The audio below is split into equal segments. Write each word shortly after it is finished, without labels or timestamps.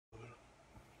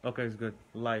Okay, it's good.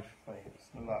 Life. طيب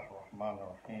بسم الله الرحمن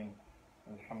الرحيم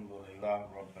الحمد لله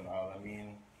رب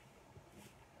العالمين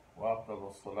وأفضل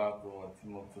الصلاة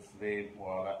وأتم التسليم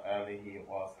وعلى آله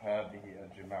وأصحابه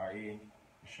أجمعين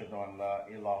أشهد أن لا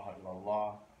إله إلا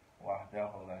الله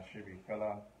وحده لا شريك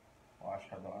له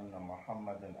وأشهد أن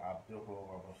محمدا عبده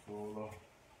ورسوله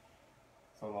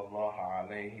صلى الله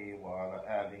عليه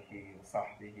وعلى آله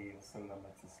وصحبه وسلم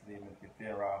تسليما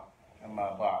كثيرا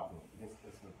أما بعد. This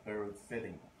is the third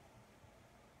sitting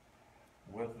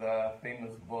with the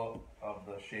famous book of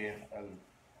the Shaikh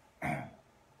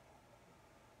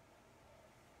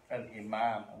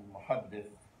الإمام المحدث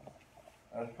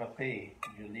الفقيه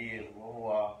جليل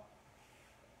وهو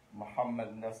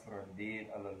محمد نصر الدين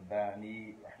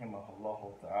الألباني رحمه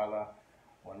الله تعالى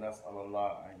ونسأل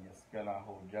الله أن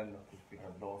يسكنه جنة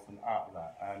الفردوس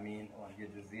الأعلى آمين وأن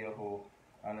يجزيه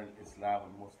عن الإسلام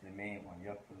والمسلمين وأن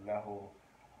يغفر له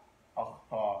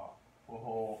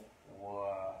أخطاءه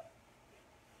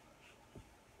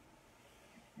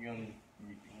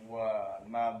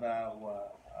وماذا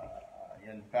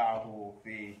وينفعه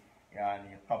في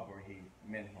قبره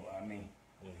منه آمين.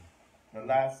 The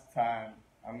last time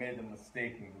I made a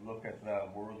mistake when you look at the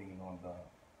wording on the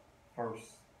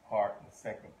first part and the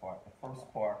second part. The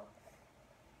first part,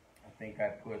 I think I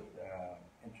put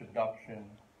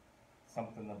introduction,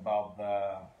 something about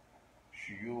the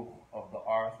shuyukh of the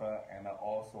Arthur, and I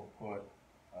also put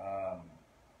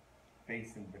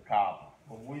facing the Kaaba.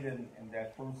 But we didn't, in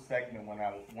that first segment when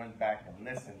I went back and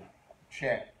listened,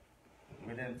 checked,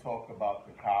 we didn't talk about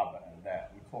the Kaaba and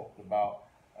that. We talked about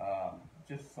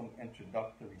just some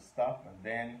introductory stuff, and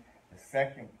then the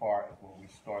second part is when we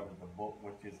started the book,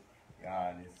 which is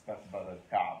the stuff about the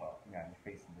Kaaba,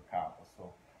 facing the Kaaba.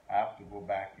 So I have to go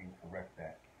back and correct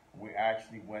that. We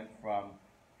actually went from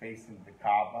facing the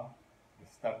Kaaba, the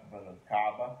stuff about the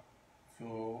Kaaba,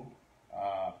 to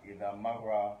إذا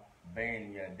مر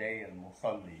بين يدي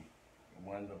المصلي,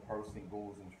 when the person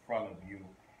goes in front of you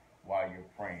while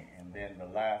you're praying. And then the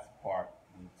last part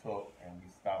we took and we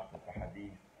stopped at the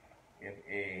hadith. If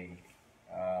a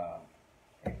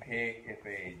pig, if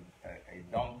a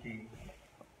donkey,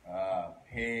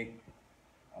 pig,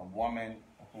 a woman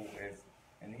who is,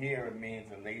 and here it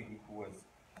means a lady who has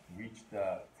reached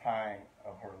the time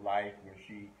of her life where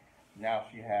she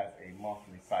has a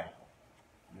monthly cycle.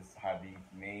 This hadith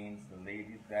means the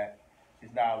lady that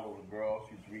she's not a little girl,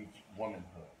 she's reached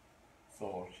womanhood. So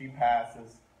if she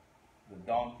passes the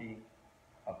donkey,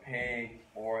 a pig,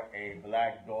 or a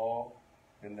black dog,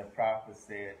 then the Prophet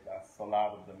said the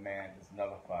salat of the man is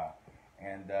nullified.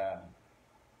 And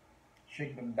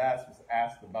Shaikh bin Baz was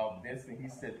asked about this, and he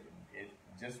said, it's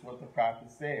just what the Prophet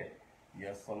said.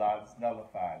 Your salat is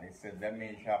nullified. They said that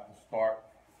means you have to start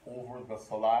over the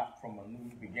salat from a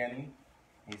new beginning.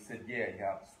 He said, yeah, you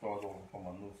have to start over from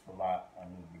a new salat, a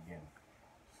new beginning.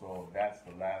 So that's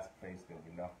the last place that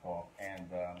we left off. And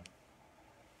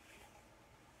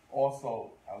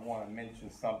also, I want to mention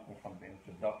something from the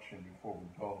introduction before we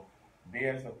go.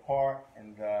 There's a part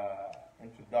in the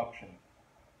introduction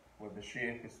where the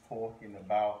Shaykh is talking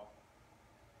about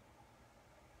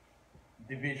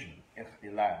division,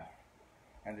 ikhtilaf.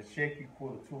 And the Shaykh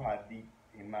quoted two hadith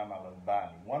Imam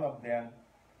al-Albani. One of them,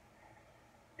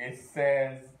 it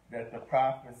says that the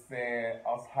Prophet said,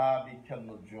 Ashabi kal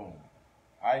nujum,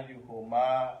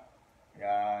 ayyuhuma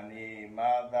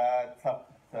mada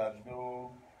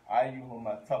taqtadu,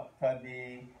 ayyuhuma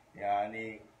taqtadi,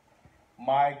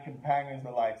 my companions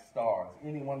are like stars.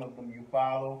 Any one of them you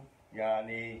follow,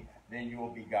 then you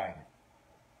will be guided.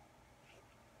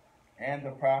 And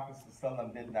the Prophet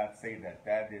ﷺ did not say that.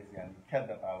 That is,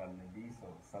 kadab ala nabi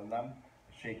sallallahu.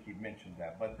 The Shaykh mentioned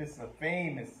that. But this is a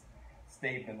famous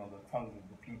statement on the tongues of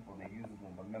the people. They use it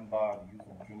on the minbar, they use it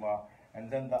on Jummah. And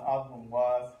then the other one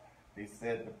was, they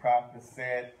said, the Prophet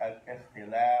said,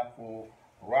 al-ikhtilafu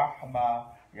rahma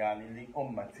li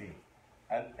ummati.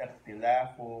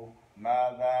 Al-ikhtilafu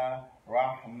mada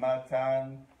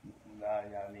rahmatan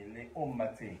li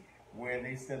ummati. Where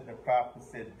they said, the Prophet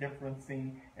said,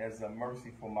 differencing as a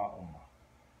mercy for my ummah.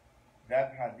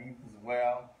 That hadith as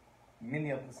well,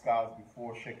 many of the scholars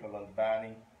before Shaykh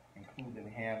al-Albani, including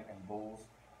him and those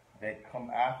that come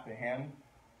after him,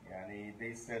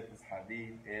 they said this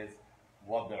hadith is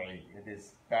wada'i, it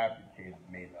is fabricated,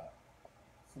 made up.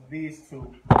 So these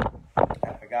two,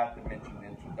 I forgot to mention the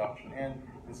introduction, and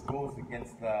this goes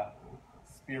against the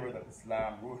spirit of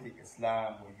Islam, Ruhi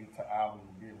Islam, where you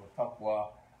ta'awun bil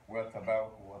taqwa, where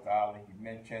tabarak wa ta'ala, he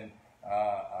mentioned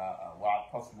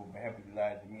wa'atasimu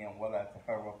bihablillahi jami'an wa la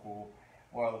tafarraqu,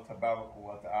 where tabarak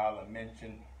wa ta'ala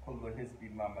mentioned kullu hizbi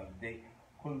ma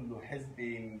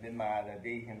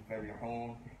ladayhim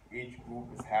farihun. Each group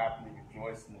is happily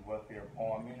rejoicing in what they're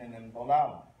performing, and then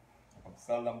Dolala.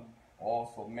 Sallam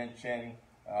also mentioned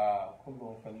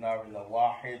Kullu Fanari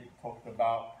Lawahid, talked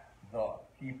about the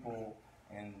people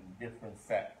in different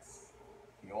sects.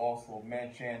 He also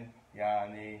mentioned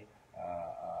Yani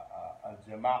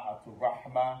Al-Jama'atu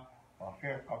Rahma wa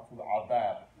Firqatul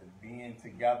Adab, being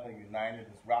together, united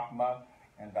is Rahma,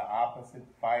 and the opposite,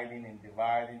 fighting and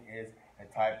dividing, is a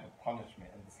type of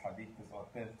punishment. And this hadith is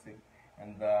authentic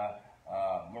in the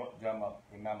Mu'jam of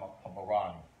Imam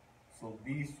al-Tabarani. So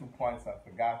these 2 points I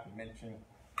forgot to mention.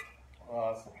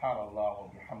 Subhanallah wa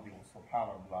bihamdi wa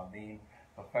subhanallah al-azim.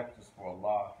 Perfectus for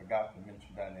Allah. I forgot to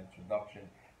mention that in the introduction.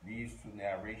 These 2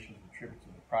 narrations attributed to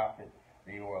the Prophet.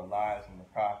 They were lives from the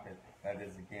Prophet. That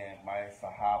is, again, my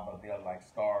Sahaba, they're like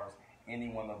stars. Any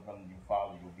one of them you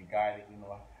follow, you'll be guided. You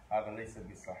know, هذا ليس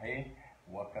بصحيح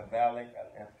وكذلك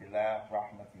الاختلاف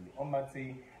رحمة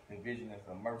لأمتي. The vision is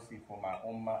a mercy for my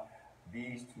ummah.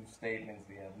 These 2 statements,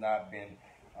 they have not been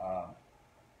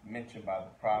mentioned by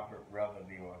the Prophet, rather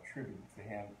they are attributed to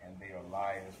him, and they are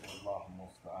liars. Wallahu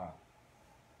musta'an.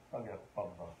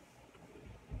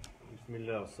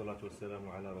 Bismillah, wassalatu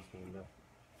wassalamu ala rasulillah.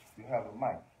 You have a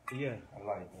mic. Yeah.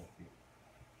 Allah يبارك.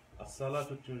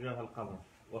 الصلاة تجاه القبر،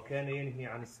 وكان ينهي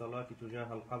عن الصلاة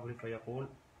تجاه القبر فيقول: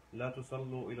 لا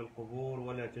تصلوا إلى القبور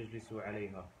ولا تجلسوا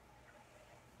عليها.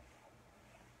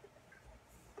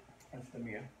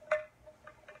 استمع.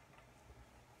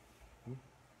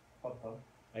 تفضل.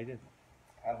 I did.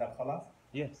 هذا خلاص؟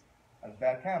 Yes.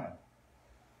 الباء كامل.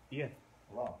 Yeah.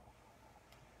 الله.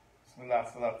 بسم الله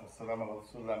والصلاة والسلام على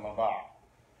رسول الله ما بعد.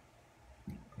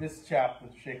 This chapter,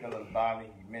 Shaykh al-Albani,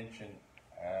 he mentioned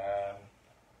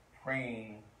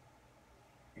praying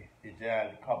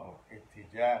ihtijal qabr.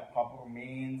 Ihtijal qabr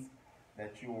means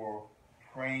that you're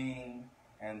praying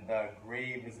and the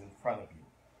grave is in front of you.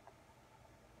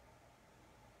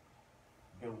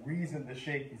 The reason the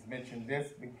Shaykh has mentioned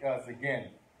this, because again,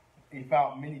 he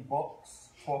found many books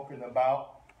talking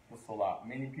about the Salah.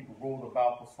 Many people wrote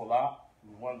about the Salah.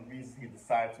 One of the reasons he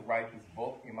decided to write this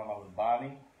book, Imam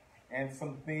al-Albani. And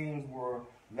some things were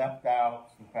left out,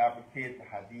 some fabricated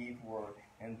hadith were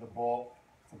in the book,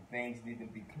 some things needed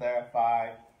to be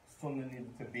clarified, sunnah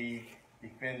needed to be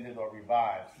defended or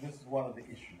revived. So this is one of the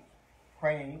issues,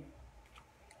 praying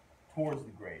towards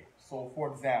the grave. So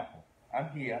for example, I'm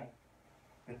here,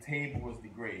 the table is the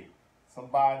grave.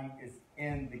 Somebody is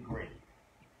in the grave.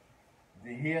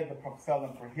 Here the Prophet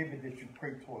ﷺ prohibited that you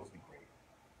pray towards the grave.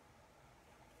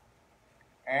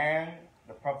 And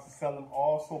the Prophet ﷺ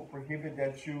also prohibited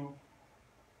that you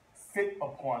sit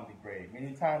upon the grave.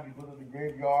 Many times you go to the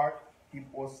graveyard,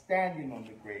 people are standing on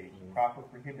the grave. The Prophet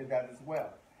prohibited that as well.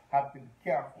 Have to be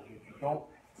careful. If you don't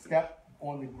step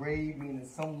on the grave, meaning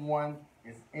someone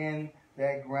is in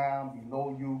that ground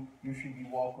below you, you should be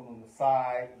walking on the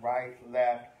side, right,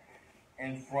 left,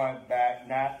 in front, back,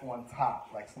 not on top,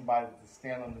 like somebody was to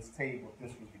stand on this table if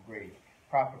this was the grave.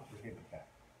 Prophet prohibited that.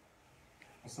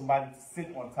 For somebody to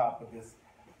sit on top of this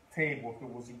table if it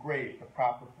was a grave, the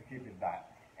Prophet prohibited that.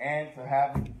 And to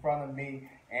have it in front of me,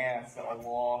 and I said,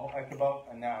 Allahu Akbar,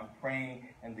 and now I'm praying,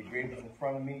 and the grave is in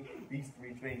front of me. These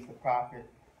 3 things the Prophet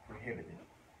prohibited.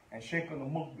 And Shaykh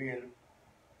al-Mukbil,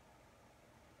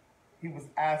 he was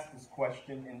asked this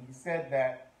question, and he said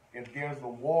that if there's a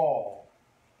wall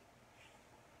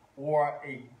or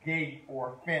a gate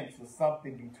or a fence or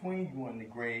something between you and the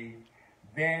grave,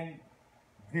 then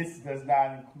this does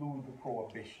not include the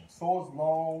prohibition. So as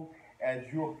long as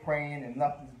you're praying and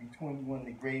nothing's between you and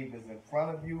the grave is in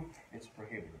front of you, it's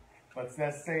prohibited. But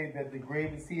let's say that the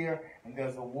grave is here and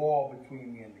there's a wall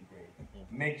between me and the grave.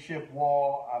 Makeshift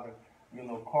wall out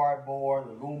of cardboard,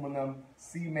 aluminum,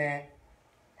 cement,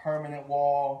 permanent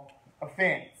wall, a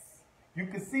fence. You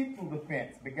can see through the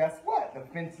fence, but guess what? The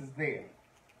fence is there.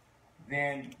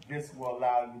 Then this will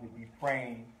allow you to be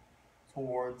praying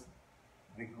towards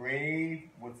the grave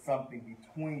with something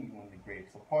between you and the grave.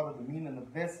 So part of the meaning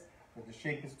of this that the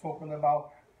Shaykh is talking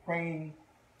about, praying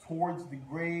towards the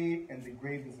grave, and the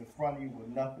grave is in front of you with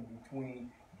nothing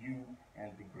between you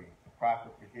and the grave. The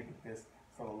Prophet prohibited this,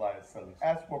 sallallahu alaihi wasallam.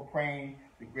 As for praying,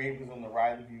 the grave is on the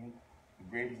right of you, the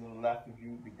grave is on the left of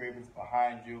you, the grave is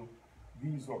behind you.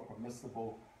 These are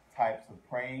permissible types of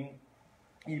praying.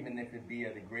 Even if it be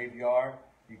at a graveyard,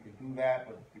 you can do that.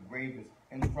 But if the grave is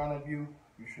in front of you,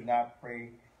 you should not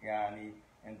pray in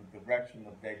the direction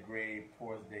of that grave,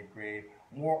 towards that grave.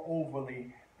 More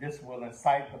overly, this will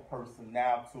incite the person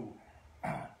now to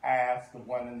ask the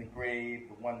one in the grave,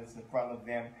 the one that's in front of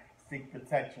them, seek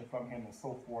protection from him and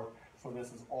so forth. So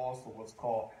this is also what's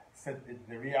called set the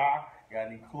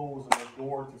closing the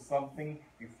door to something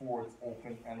before it's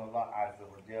open, and Allah Azza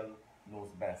wa Jal knows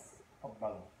best.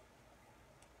 تفضل.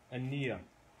 النية.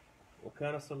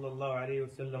 وكان صلى الله عليه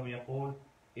وسلم يقول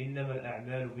إنما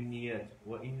الأعمال بالنيات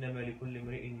وإنما لكل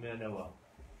امرئ ما نوى.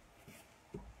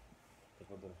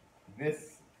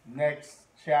 This next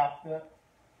chapter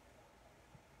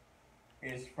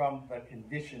is from the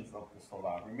conditions of the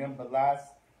salah. Remember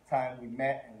last time we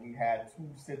met and we had 2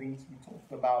 sittings, we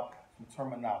talked about some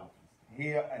terminologies.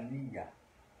 Here, a niyyah.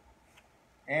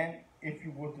 And if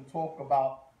you were to talk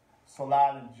about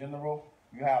salah in general,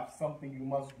 you have something you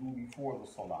must do before the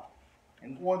salah.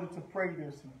 In order to pray,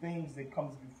 there's some things that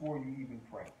comes before you even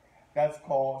pray. That's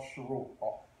called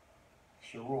shuruq.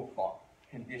 Shuruq,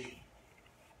 condition.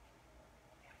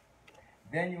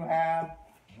 Then you have,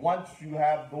 once you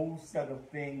have those set of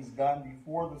things done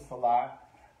before the salah,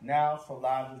 now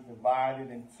salah is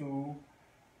divided into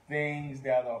things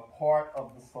that are part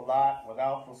of the salah.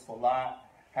 Without the salah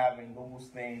having those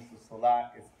things, the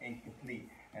salah is incomplete.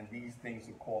 And these things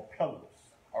are called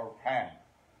pillars, or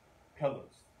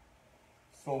pillars.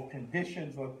 So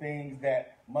conditions are things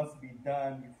that must be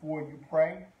done before you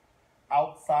pray,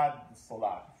 outside of the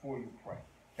salah, before you pray.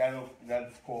 That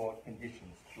is called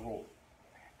conditions, shuruq.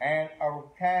 And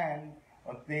arkan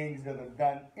are things that are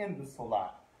done in the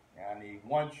salah. Yani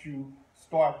once you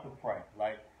start to pray,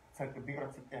 like takbir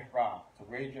ihram, to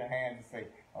raise your hand and say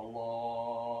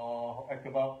Allahu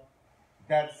Akbar,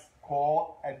 that's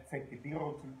called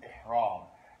at-takbir ihram.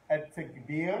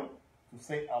 At-takbir, to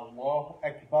say Allahu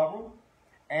Akbar,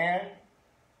 and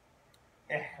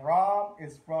ihram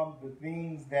is from the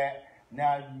things that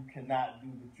now you cannot do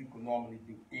that you can normally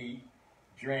do: eat,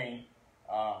 drink,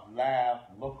 laugh,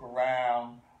 look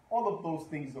around. All of those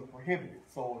things are prohibited.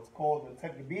 So it's called the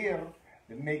takbir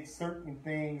that makes certain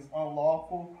things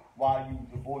unlawful while you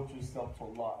devote yourself to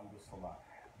Allah in the salah.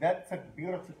 That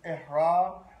takbir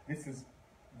ihram, this is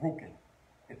rukn.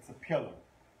 It's a pillar.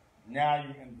 Now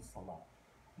you're in the salah.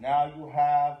 Now you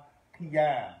have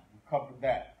qiyam. We covered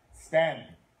that.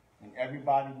 Standing. And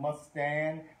everybody must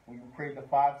stand when you pray the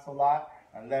 5 salat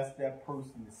unless that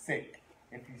person is sick.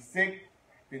 If he's sick,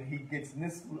 then he gets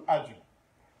nisful ajr.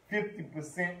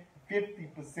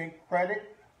 50%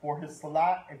 credit for his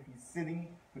salah if he's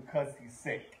sitting because he's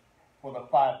sick, for the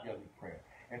 5 daily prayer.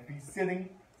 If he's sitting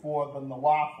for the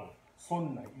nawafil,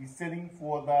 sunnah, he's sitting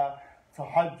for the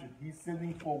tahajjud, he's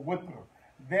sitting for witr,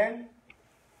 then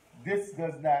this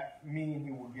does not mean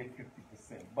he will get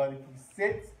 50%. But if he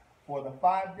sits for the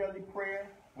 5 daily prayer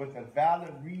with a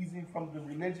valid reason from the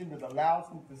religion that allows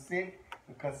him to sit,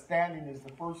 because standing is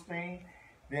the first thing,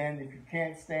 then if you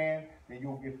can't stand, then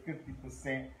you'll get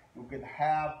 50%. You'll get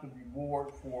half the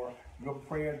reward for your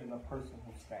prayer than a person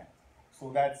who stands.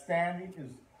 So that standing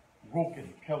is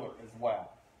rukn, pillar as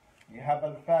well. You have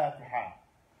al-Fatiha.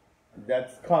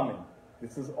 That's coming.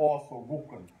 This is also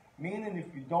rukn. Meaning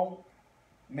if you don't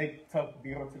make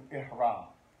takbirat al-ihram,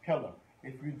 pillar.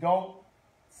 If you don't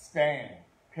stand,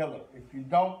 pillar. If you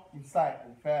don't recite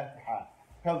al-Fatiha,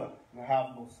 pillar, you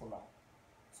have no salah.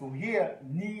 So here,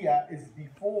 niyyah is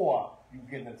before you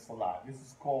get in salah. This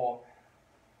is called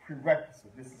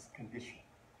prerequisite. This is condition.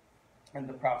 And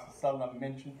the Prophet ﷺ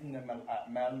mentioned إِنَّمَا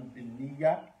الْأَعْمَالُ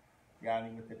بِالنِّيَّةِ,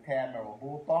 yani with the tam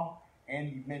marbuta, and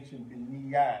he mentioned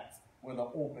binniyat with an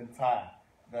open tie.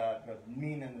 The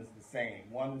meaning is the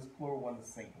same. One is plural, one is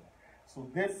singular. So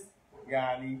this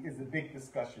yani is a big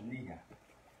discussion, niyyah.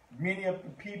 Many of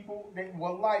the people,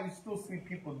 wallahi, you still see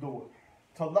people do it.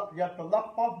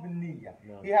 يتلفظ بالنية.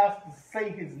 He has to say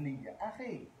his niyyah.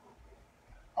 أخي,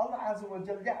 Allah Azza wa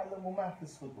Jal يعلم ما في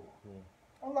الصدور.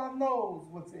 Allah knows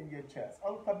what's in your chest.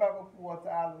 Allah Tabaraka wa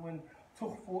Ta'ala, when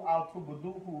تخفوا أو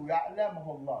تبدوه يعلمه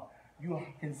الله. You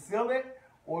conceal it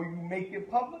or you make it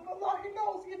public, Allah, He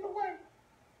knows either way.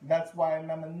 That's why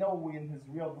Imam An-Nawawi in his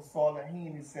Riyadh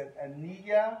al-Salihin, he said,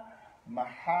 النية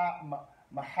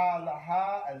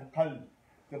محلها القلب.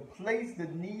 The place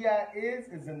that niyyah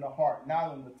is in the heart,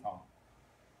 not in the tongue.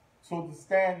 So to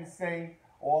stand and say,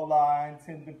 oh Allah, I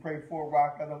intend to pray 4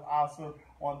 rakat of Asr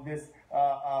on this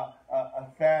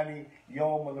Thani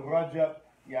Yawm al-Rajab,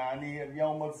 yani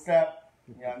Yawm al-Sabt,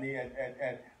 yani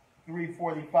at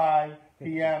 3:45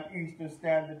 p.m. Eastern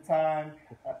Standard Time,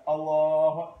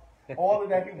 Allah, all of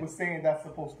that he was saying that's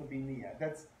supposed to be niyyah.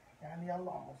 That's, yani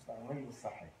Allah,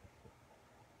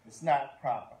 it's not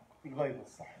proper.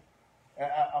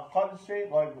 أقل شيء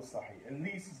غير صحيح. At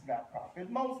least it's not proper. At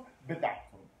most,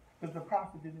 bid'atun. Because the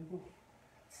Prophet didn't do it.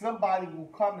 Somebody will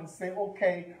come and say,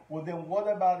 okay, well then what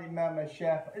about Imam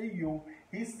al-Shafi'i?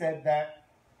 He said that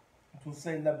to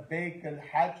say labbaik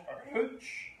al-hajj or hujj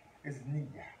is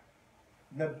niyyah.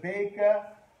 Labbaik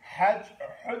hajj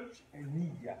or hujj is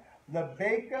niyyah.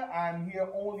 Labbaik, I'm here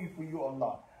only for you,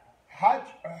 Allah. Hajj,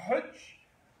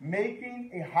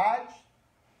 making a Hajj,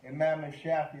 Imam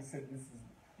Shafi said this is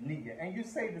niyyah. And you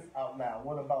say this out loud.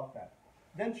 What about that?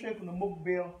 Then Shaykh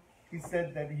al-Mukbil, he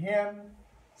said that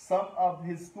some of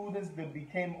his students that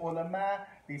became ulama,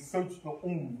 they searched the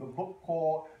book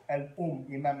called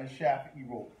Imam Shafi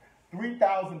wrote.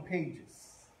 3,000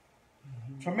 pages.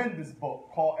 Tremendous book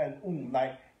called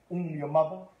like your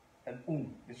mother,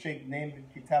 The Shaykh named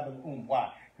it Kitab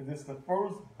Why? Because it's the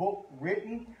first book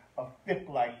written of fiqh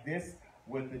like this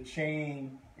with the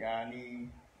chain,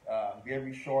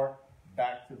 very short,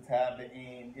 back to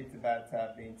Tabi'in, Ittiba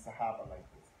Tabi'in, Sahaba like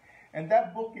this. And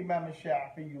that book, Imam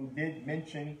Shafi, you did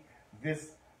mention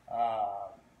this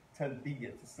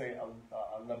talbiyah, to say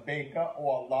labbaika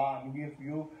or Allah, I'm here for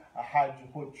you, a hajj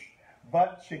hujj.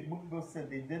 But Shaykh Mukbil said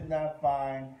they did not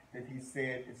find that he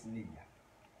said it's niyyah.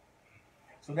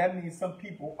 So that means some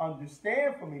people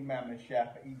understand from Imam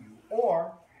Shafi'i,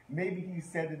 or maybe he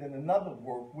said it in another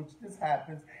work, which this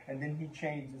happens, and then he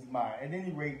changed his mind. At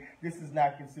any rate, this is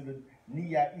not considered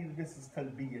niyyah, either this is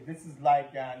talbiyah. This is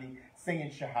like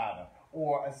saying shahada,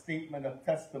 or a statement of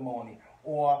testimony,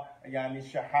 or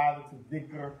shahada to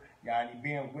dhikr,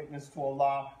 being witness to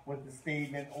Allah with the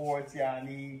statement, or it's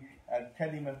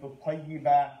kalimatul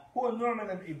tayyibah, huwa nur min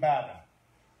al-ibadah.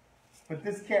 But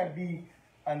this can't be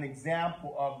an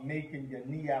example of making your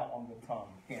niyyah on the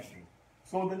tongue. It can't be.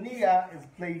 So the niyyah is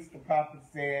placed, the Prophet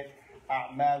said,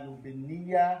 a'malu bin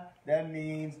niyyah. That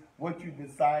means what you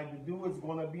decide to do is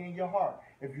going to be in your heart.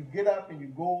 If you get up and you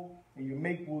go and you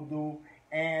make wudu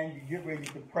and you get ready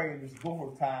to pray in this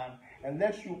dhuhr time,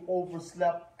 unless you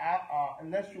overslept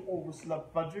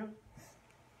Fajr,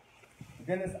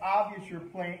 then it's obvious you're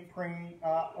praying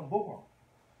a dhuhr.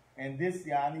 And this,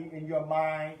 in your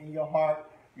mind, in your heart,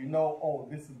 you know, oh,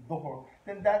 this is dhuhr.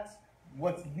 Then that's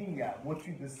what's niyyah, what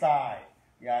you decide.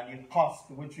 Qasd,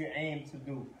 what you aim to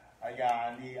do.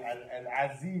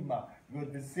 Al-azima, your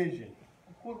decision.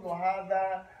 كل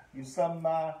هذا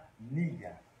يسمى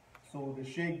niyyah. So the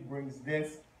Shaykh brings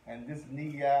this, and this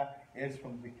niyyah is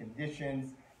from the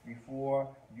conditions before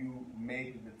you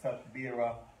make the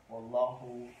takbirah.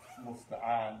 Wallahu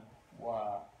musta'an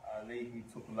wa alayhi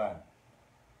tuklan.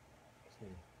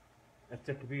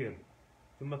 التكبير.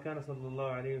 ثم كان صلى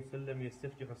الله عليه وسلم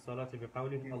يستفتح الصلاة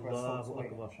بقوله الله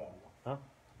أكبر. ها؟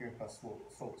 Here if I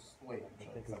wait. I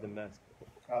think it's the mask.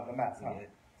 The mask, huh?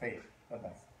 Faith, the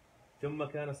mask. ثم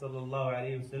كان صلى الله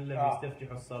عليه وسلم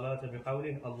يستفتح الصلاة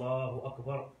بقوله الله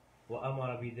أكبر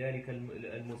وأمر بذلك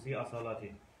المسيء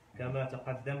صلاته كما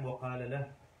تقدم وقال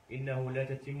له إنه لا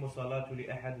تتم صلاة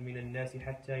لأحد من الناس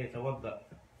حتى يتوضأ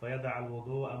فيضع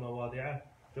الوضوء مواضعه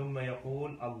ثم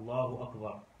يقول الله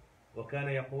أكبر. وكان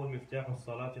يقول مفتاح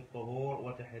الصلاة الطهور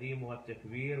وتحريمها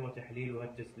التكبير وتحليلها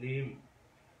التسليم.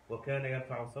 وكان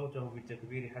يرفع صوته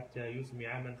بالتكبير حتى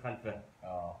يسمع من خلفه.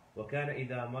 وكان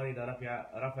إذا مرض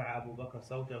رفع أبو بكر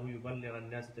صوته يبلغ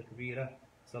الناس تكبيره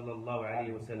صلى الله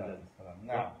عليه وسلم.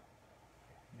 Now,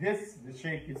 this the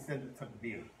Shaykh said the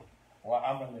takbir.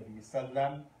 وأمر النبي صلى الله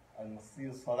عليه وسلم المسيء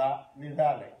الصلاة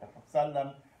لذلك. The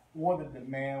Prophet ordered the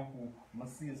man who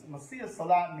Masiyah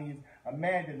Salat means a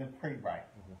man didn't pray right.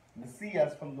 Masiyah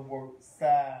is from the word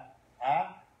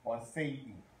sa'a or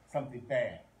sa'i, something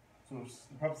bad. So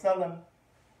the Prophet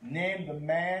named the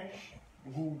man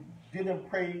who didn't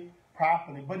pray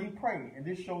properly, but he prayed. And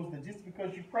this shows that just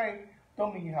because you pray,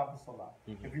 don't mean you have a salah.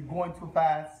 If you're going too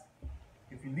fast,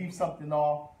 if you leave something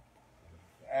off,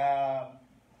 Allah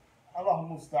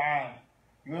musta'an,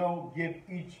 you don't give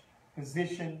each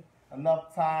position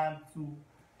enough time to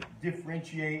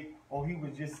differentiate, or he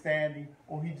was just standing,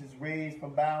 or he just raised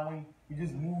from bowing, he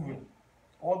just moving.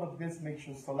 All of this makes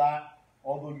your salat,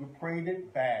 although you prayed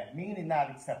it, bad, meaning not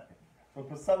accepted. So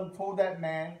the Prophet told that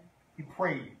man, he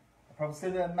prayed. The Prophet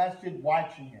said in the masjid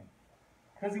watching him.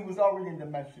 Because he was already in the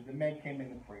masjid, the man came in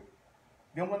and prayed.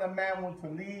 Then when the man went to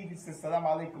leave, he said, Salam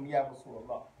alaikum ya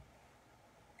Rasulullah.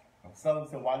 The Prophet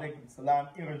said, Wa alaikum salam,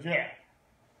 irja'.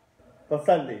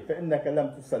 فَصَلِّ فَإِنَّكَ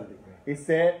لَمْ تُصَلِّ. He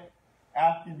said,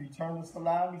 after you return the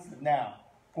salam, he said, now,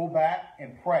 go back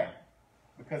and pray,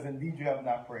 because indeed you have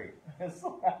not prayed.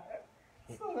 So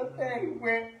the thing, he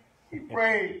went, he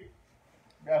prayed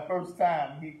that first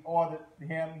time. He ordered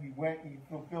him, he went, he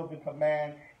fulfilled the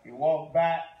command, he walked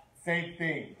back, same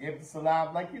thing. Give the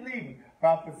salam like you're leaving.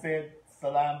 Prophet said,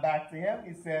 salam back to him.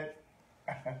 He said,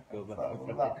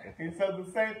 he said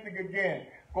the same thing again.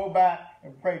 Go back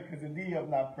and pray, because indeed you have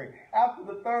not prayed. After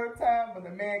the third time, when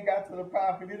the man got to the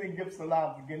Prophet, he didn't give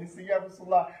salams again. He said, Ya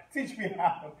Rasulullah, teach me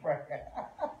how to pray.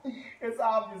 It's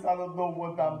obvious I don't know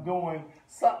what I'm doing.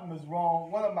 Something is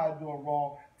wrong. What am I doing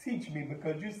wrong? Teach me,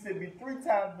 because you sent me 3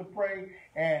 times to pray,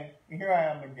 and here I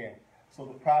am again. So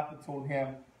the Prophet told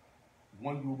him,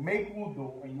 when you make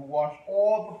wudu and you wash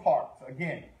all the parts,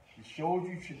 again, it shows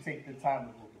you should take the time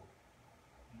to wudu.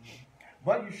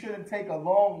 But you shouldn't take a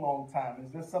long, long time.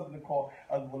 There's something called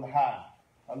al-wulha.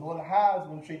 Al-wulha is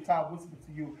when shaitan whispers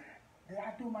to you, did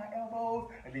I do my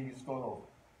elbows? And then you start over.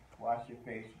 Wash your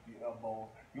face, your elbows.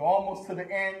 You're almost to the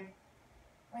end.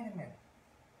 Wait a minute.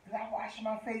 Did I wash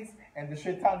my face? And the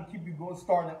shaitan keep you going,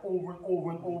 starting over and over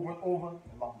and over and over.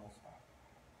 Allah knows that.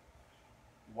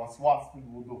 Waswas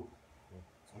wudu.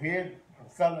 So here,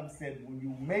 Prophet said, when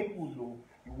you make wudu,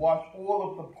 you wash all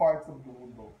of the parts of the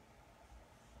wudu.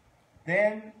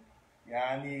 Then,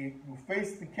 you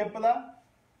face the Qibla,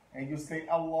 and you say,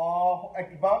 Allahu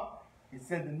Akbar. He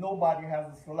said that nobody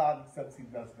has a salat except he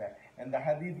does that. And the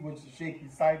hadith which the Shaikh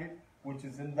cited, which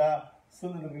is in the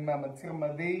Sunnah of Imam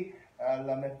al-Tirmidhi,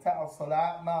 لَمِتَّعُ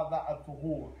الصَّلَاةِ مَعْضَعَ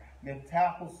الطُّهُورِ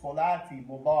مِتَّعُ الصَّلَاةِ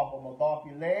مُضَافُ مُضَافِ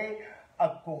إِلَيْهِ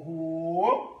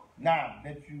الطُّهُورِ. Now,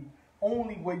 that you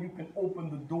only way you can open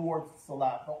the door to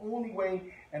salat. The only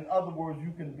way, in other words,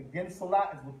 you can begin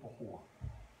salat is with tahur.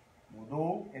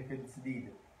 Wudu, if it's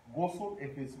needed. Ghusl,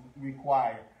 if it's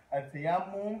required.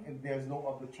 At-tayammum, if there's no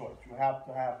other choice. You have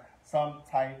to have some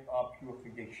type of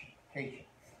purification.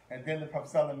 And then the Prophet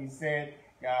said,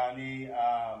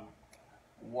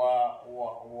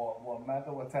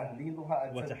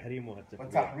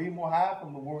 وتحريمها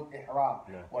from the word ihram.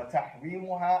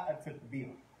 وتحريمها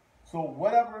التكبير. So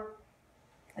whatever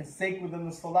is sacred in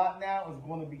the salat now is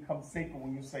going to become sacred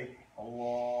when you say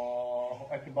Allahu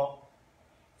Akbar.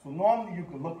 So normally you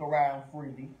can look around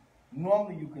freely.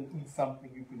 Normally you can eat something,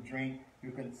 you can drink,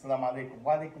 you can salam alaikum,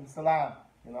 wa alaikum salam.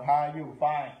 How are you?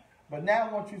 Fine. But now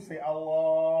once you say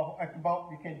Allahu Akbar,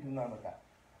 you can't do none of that.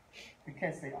 You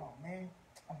can't say, oh man,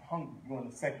 I'm hungry. You're in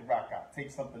the second rak'ah.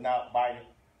 Take something out, bite it,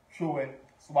 chew it,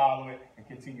 swallow it, and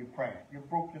continue praying. You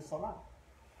broke your salah.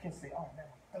 You can't say, oh man,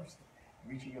 I'm thirsty.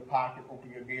 Reach in your pocket, open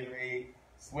your Gatorade,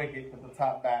 swig it, put the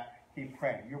top back, keep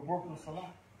praying. You're broken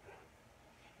salah.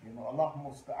 Allah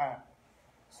musta'an.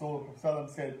 So the Prophet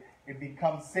said, it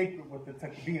becomes sacred with the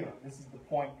takbir. This is the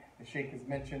point the Shaykh has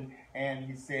mentioned. And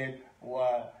he said,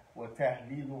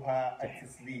 وَتَحْلِيلُهَا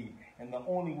التَّسْلِيمِ. And the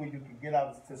only way you can get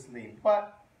out is taslim.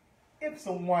 But if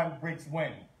someone breaks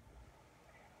wind,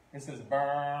 it says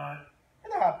burn, you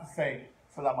don't have to say,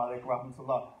 Salam alaikum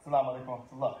rahmatullah, Salam alaikum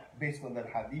rahmatullah, based on that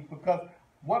hadith, because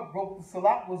what broke the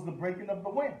salat was the breaking of the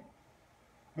wind.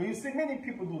 But you see many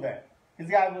people do that. He's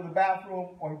got to go to the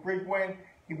bathroom or he break wind,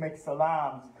 he makes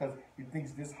salams because he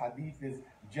thinks this hadith is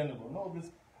general. No,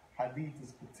 this hadith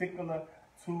is particular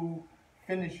to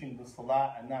finishing the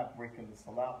salah and not breaking the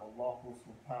salah. Allahu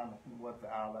subhanahu wa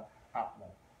ta'ala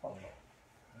a'lam.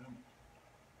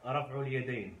 رفع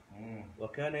اليدين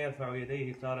وكان يرفع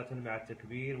يديه تارة مع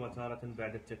التكبير وتارة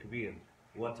بعد التكبير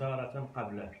وتارة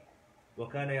قبله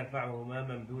وكان يرفعهما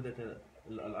ممدودة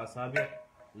الأصابع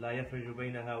لا يفرج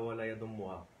بينها ولا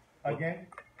يضمها. Again,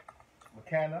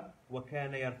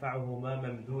 وكان يرفعهما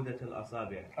ممدودة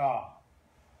الأصابع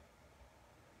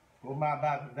وما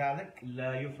بعد ذلك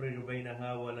لا يفرج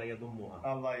بينها ولا يضمها.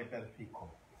 Allah يبارك فيكم.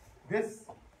 This,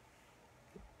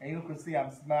 and you can see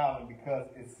I'm smiling because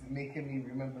it's making me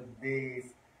remember the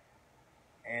days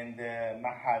and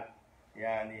Mahad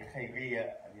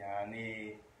خيرية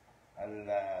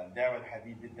Dar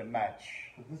al-Hadid did the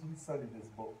match. Because we studied this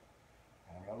book.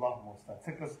 Allah It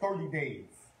took us 30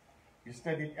 days. You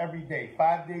studied every day,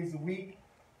 5 days a week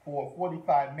for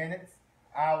 45 minutes,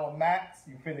 hour max,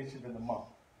 you finish it in a month.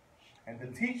 And the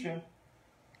teacher,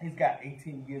 he's got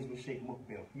 18 years with Shaykh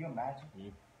Mukbil. Can you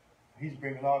imagine? He's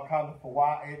bringing all kinds of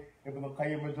fawaid. Ibn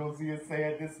al-Qayyim al-Jawziyya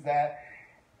said this, that.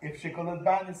 If Shaykh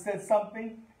al-Albani said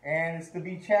something and it's to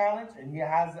be challenged and he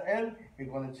has an ilm, he's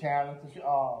going to challenge the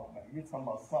oh man, you're talking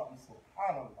about something so,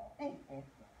 I don't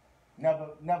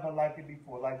know. Never like it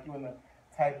before, like you in a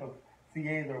type of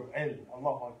theater of ilm.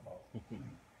 Allahu Akbar.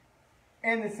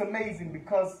 And it's amazing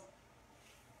because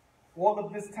all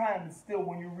of this time, it's still,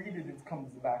 when you read it, it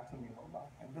comes back to me. Allah.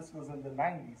 And this was in the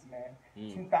 90s, man.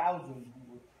 2000,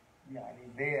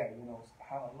 there,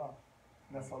 subhanAllah.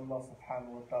 Nasallah subhanahu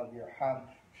wa ta'ala, yarham,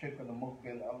 shukr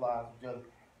al-mukbil, Allah Azza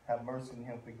have mercy on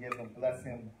him, forgive him, bless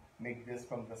him, make this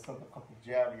from the sadaqat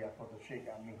al-jariyah for the Shaykh,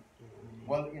 Ameen.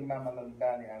 Wal Imam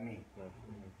al-Albani, Ameen.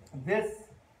 This,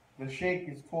 the Shaykh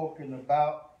is talking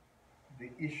about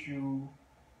the issue,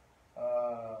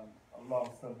 Allah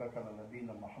sallallahu alayhi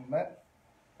wa Muhammad,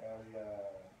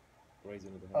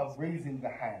 of raising the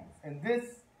hands. And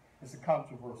this is a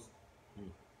controversy.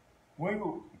 When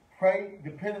you pray,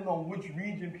 depending on which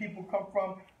region people come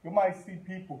from, you might see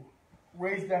people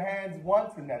raise their hands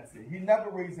once and that's it. He never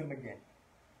raised them again.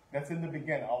 That's in the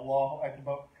beginning. Allahu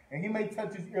Akbar. And he may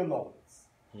touch his earlobes.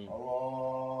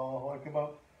 Allahu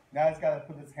Akbar. Now he's got to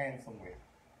put his hand somewhere.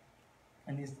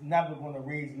 And he's never going to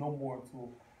raise no more until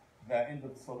the end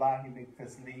of the salah. He makes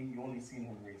taslim. You only seen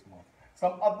him raise once.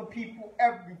 Some other people,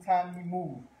 every time he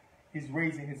moves, he's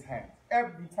raising his hands.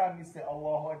 Every time he says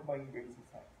Allahu Akbar, he raises his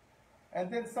hands.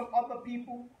 And then some other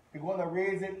people, they're going to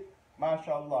raise it,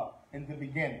 mashallah, in the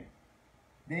beginning.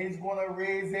 Then he's going to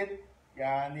raise it,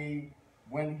 yani,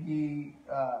 when he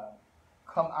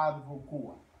come out of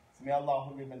ruku'ah. May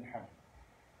Allahu liman hamd.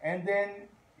 And then,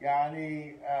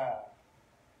 yani,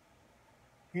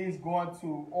 he's going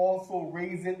to also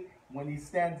raise it when he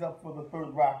stands up for the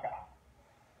third rak'ah.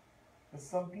 But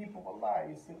some people will lie.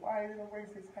 You say, why didn't he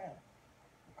raise his hand?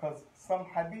 Because some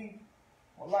hadith,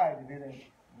 wallahi, they didn't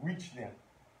reach them.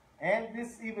 And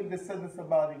this says this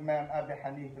about Imam Abi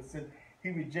Hanifa, said he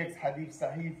rejects hadith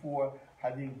sahih for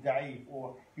hadith da'if,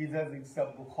 or he doesn't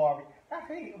accept Bukhari.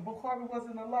 Bukhari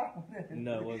wasn't alive.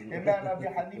 No, it wasn't. Imam Abi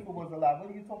Hanifa was alive.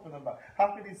 What are you talking about?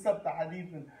 How could he accept the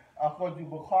hadith in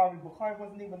Bukhari? Bukhari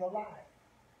wasn't even alive.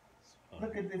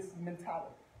 Look at this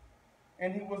mentality.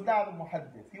 And he was not a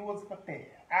muhaddith. He was faqih,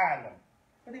 alim.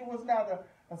 But he was not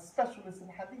a specialist in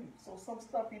hadith. So some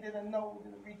stuff he didn't know,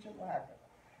 didn't reach him, what happened.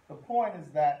 The point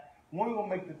is that when we will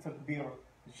make the takbir,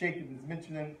 the Shaikh is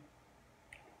mentioning,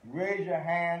 raise your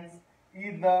hands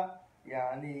either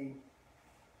yani,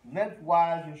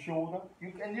 lengthwise your shoulder.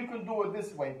 You can do it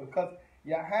this way because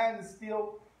your hand is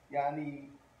still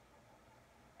yani,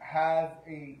 has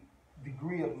a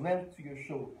degree of length to your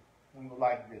shoulder. When you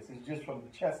like this, it's just from the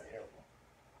chest area.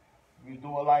 You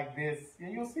do it like this,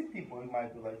 and you'll see people, you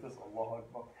might do like this, Allahu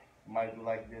Akbar, you might do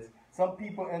like this. Some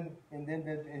people, and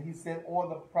he said, or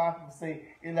the Prophet would say,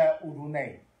 ila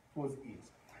udunay, to his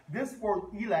ears. This word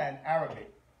ila in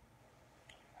Arabic,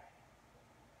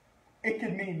 it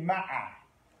could mean ma'a.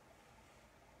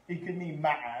 It could mean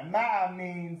ma'a. Ma'a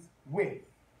means with.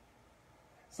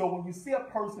 So when you see a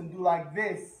person do like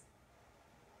this,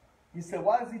 you say,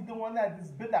 why is he doing that?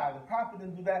 This bid'ah. The Prophet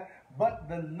didn't do that. But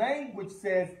the language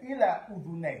says ila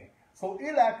udunay. So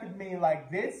ila could mean like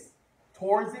this,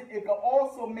 towards it. It could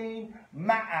also mean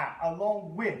ma'a,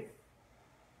 along with.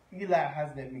 Ila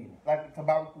has that meaning. Like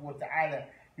Tabarak wa Ta'ala,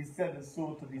 he said in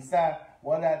Surah Al-Nisa,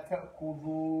 وَلَا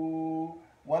تَأْكُلُوا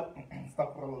وَلَا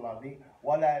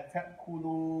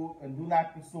تَأْكُلُوا, and do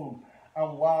not consume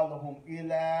أَمْوَالَهُمْ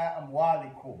إِلَىٰ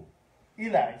أَمْوَالِكُمْ.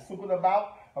 Ila, it's talking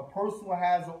about a person who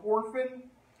has an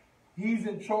orphan. He's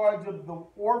in charge of the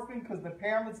orphan because the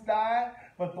parents died,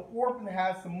 but the orphan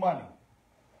has some money.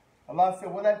 Allah said,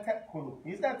 "Well, that ta'kulu."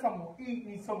 He's not talking about eat,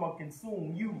 he's talking about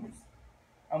consume, use.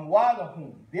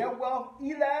 Amwalahum, their wealth,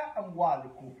 ila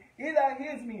amwalikum. Ila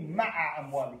here means ma'a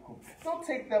amwalikum. Don't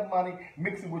take that money,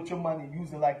 mix it with your money, and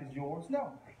use it like it's yours.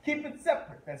 No. Keep it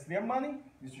separate. That's their money,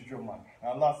 this is your money.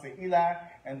 And Allah said, ila,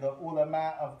 and the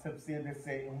ulama of tafsir, they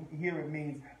say, here it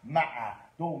means ma'a.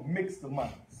 Don't mix the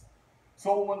monies.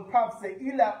 So when the Prophet said,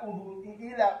 ila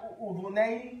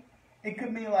udunay, it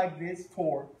could mean like this,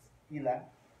 towards, ila.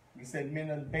 We said, min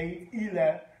al-bayt,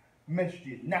 ila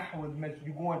masjid, nahwa al-masjid.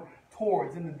 You're going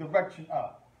towards, in the direction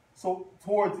of. So,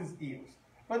 towards his ears.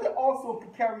 But it also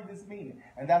could carry this meaning.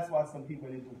 And that's why some people,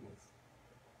 they do this.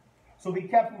 So be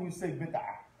careful when you say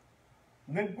bid'ah.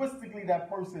 Linguistically, that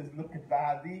person is looking at the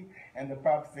hadith, and the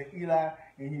Prophet said Eli,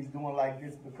 and he's doing like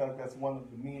this because that's one of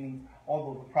the meanings.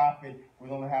 Although the Prophet, we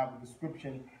don't have a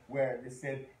description where it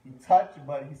said he touched,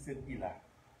 but he said Eli.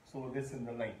 So this in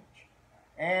the language.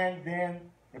 And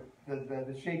then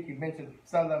the Shaykh, he mentioned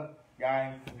Salam,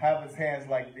 guy, have his hands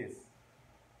like this.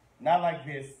 Not like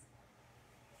this.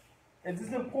 It's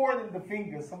just important, the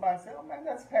fingers. Somebody said, oh man,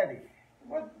 that's petty.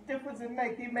 What difference it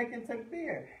make? He making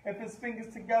takbir. If his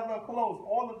fingers together or closed,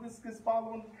 all of this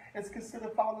is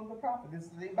considered following the Prophet. This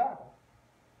is the Bible.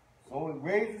 So he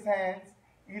raised his hands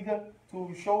either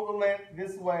to shoulder length,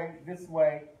 this way,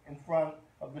 in front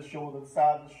of the shoulder, the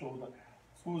side of the shoulder,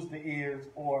 towards the ears,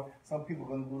 or some people are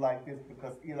going to do like this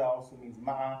because Ila also means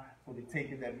ma'a, so they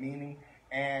take it that meaning.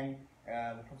 And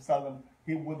the Prophet,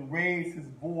 he would raise his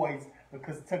voice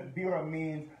because takbir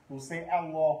means to say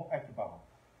Allahu Akbar.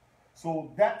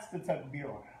 So that's the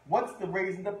takbir. What's the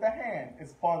raising of the hand?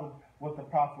 It's part of what the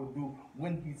Prophet would do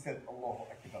when he said Allahu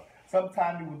Akbar.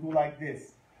 Sometimes he would do like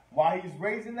this. While he's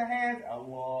raising the hands,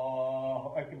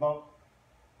 Allahu Akbar,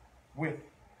 with.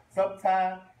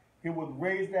 Sometimes he would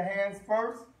raise the hands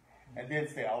first and then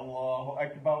say Allahu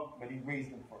Akbar, but he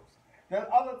raised them first. Then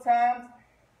other times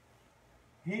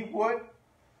he would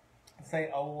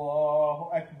say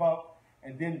Allahu Akbar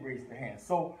and then raise the hands.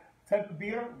 So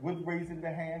takbir with raising the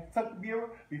hands, takbir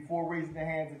before raising the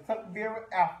hands, and takbir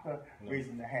after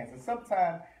raising the hands. And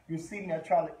sometimes You see me, I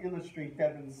try to illustrate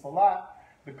that in the Salat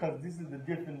because this is the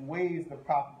different ways the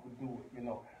Prophet would do it, you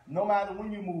know. No matter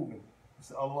when you're moving, you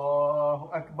say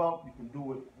Allahu Akbar, you can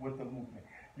do it with the movement.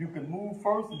 You can move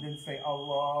first and then say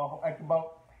Allahu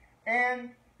Akbar.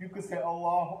 And you can say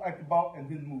Allahu Akbar and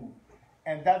then move.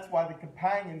 And that's why the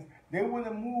companions, they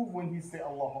wouldn't move when he said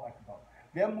Allahu Akbar.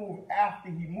 They'll move after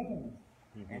he moved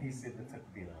and he said the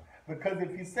takbir. Because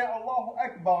if he said Allahu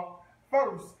Akbar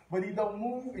first, but he don't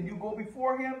move and you go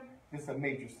before him, it's a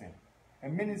major sin.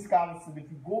 And many scholars said if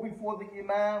you go before the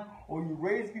imam or you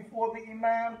raise before the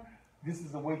imam, this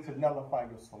is a way to nullify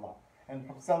your salah. And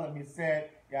from Salam he said,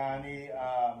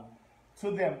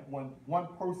 to them, when one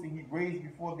person he raised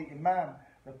before the imam,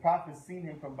 the Prophet seen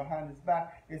him from behind his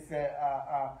back. It said,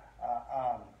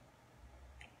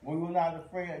 we were not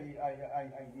afraid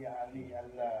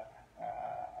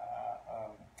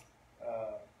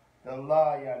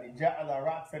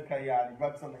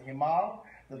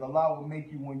that Allah will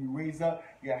make you, when you raise up,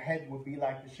 your head will be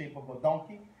like the shape of a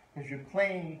donkey, because you're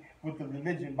playing with the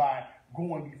religion by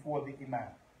going before the imam.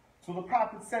 So the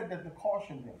Prophet said that to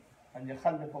caution them. And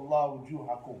يَخَلِّفَ اللَّهُ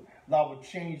وُجُوهَكُمْ, Allah will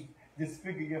change,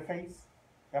 disfigure your face.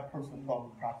 That person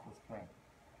thought the Prophet was playing.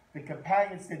 The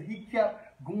companion said he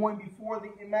kept going before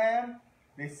the imam.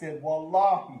 They said,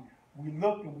 Wallahi, we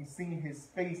looked and we seen his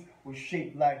face was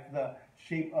shaped like the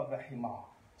shape of a himar.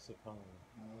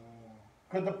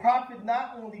 Because the Prophet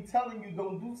not only telling you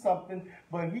don't do something,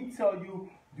 but he tell you,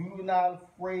 you're not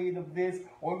afraid of this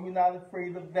or you're not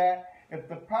afraid of that. If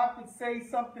the Prophet says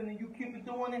something and you keep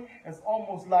doing it, it's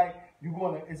almost like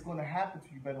it's gonna happen to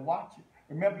you. You better watch it.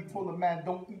 Remember, he told the man,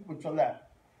 don't eat with your left.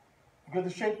 Because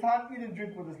the shaitan eat and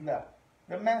drink with his left.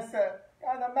 The man said,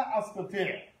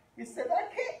 he said, I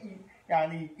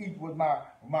can't eat with my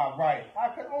right. I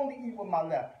can only eat with my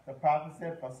left. The Prophet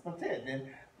said, then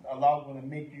Allah is going to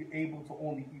make you able to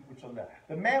only eat with your left.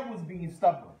 The man was being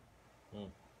stubborn.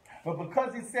 But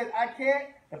because he said, I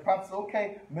can't, the Prophet said,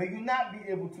 okay, may you not be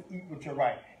able to eat with your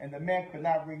right. And the man could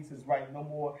not raise his right no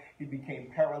more. He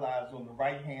became paralyzed on the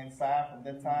right-hand side from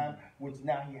that time, which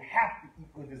now he had to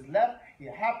eat with his left. He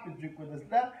had to drink with his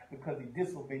left because he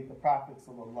disobeyed the Prophet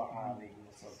sallallahu alaihi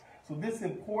wasallam. So this is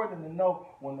important to know.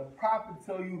 When the Prophet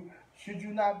tell you, should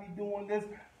you not be doing this?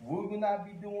 Will you not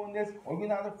be doing this? Or you're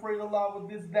not afraid of Allah with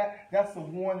this, that? That's a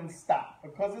warning, stop.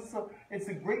 Because it's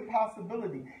a great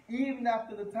possibility. Even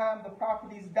after the time the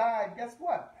Prophet has died, guess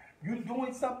what? You're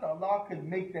doing something, Allah could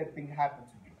make that thing happen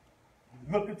to you.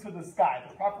 Look into the sky.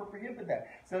 The Prophet prohibited that.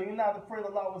 So you're not afraid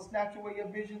Allah will snatch away your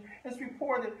vision. It's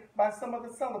reported by some of the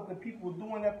Salaf that people were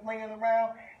doing that, playing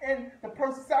around, and the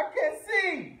person said, I can't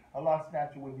see. Allah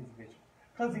snatched away his vision.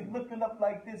 Because he's looking up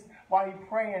like this while he's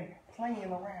praying,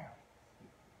 playing around.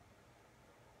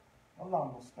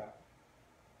 Allah will stop.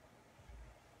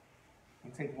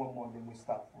 We take one more, then we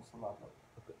stop for Salah.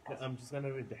 Okay. I'm just going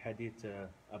to read the hadith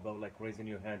about like raising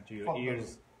your hand to your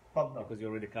ears. Because you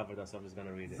already covered us, so I'm just going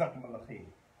to read it.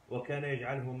 وكان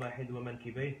يجعلهما حذو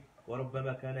منكبيه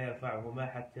وربما كان يرفعهما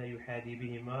حتى يحاذي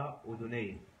بهما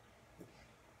أذنيه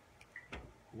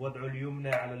وضع اليمنى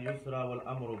على اليسرى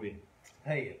والأمر به.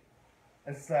 Hey,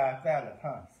 it's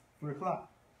 3 o'clock.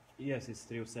 Yes, it's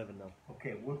 3:07 now.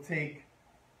 Okay, we'll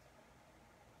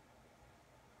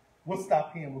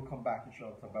stop here and we'll come back and show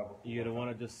us about. You don't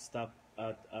want to just stop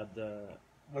at the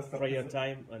prayer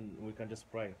time and we can just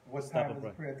pray. What time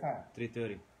is prayer time?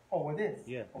 3:30. Oh, it is?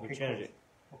 Yeah, okay, we changed it.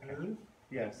 Okay.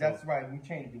 Yeah, that's right. We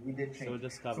changed it. We did change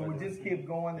it. So we just keep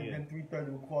going and then 3:30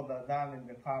 we'll call the adhan and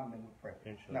the qam and we'll pray.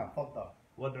 Now, تفضل.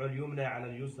 وضع اليمنى على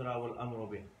اليسرى والأمر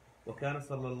به. وكان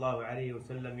صلى الله عليه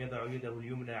وسلم يضع يده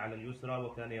اليمنى على اليسرى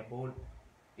وكان يقول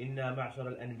إنا معشر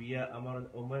الأنبياء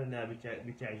أمرنا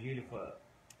بتعجيل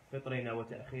فطرنا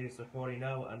وتأخير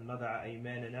سحورنا وأن نضع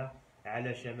أيماننا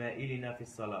على شمائلنا في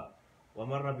الصلاة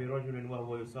ومر برجل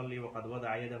وهو يصلي وقد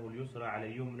وضع يده اليسرى على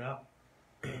اليمنى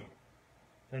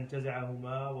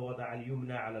فانتزعهما ووضع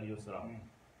اليمنى على اليسرى.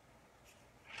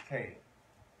 Okay,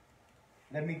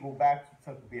 let me go back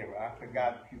to Takbir. I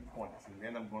forgot a few points and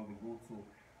then I'm going to go to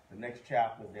the next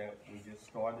chapter that we just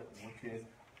started, which is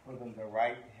putting the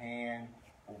right hand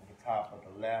over the top of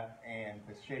the left, and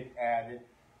the Shaikh added,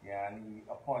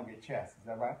 upon your chest. Is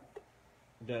that right?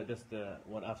 That's the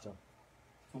one after.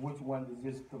 So which one is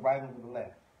just the right over the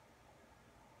left?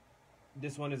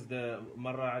 This one is the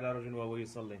marra ala rajul wa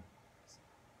yusalli.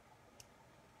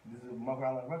 This is marra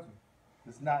ala rajul.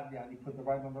 It's not, you put the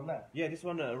right on the left. Yeah, this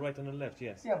one right on the left,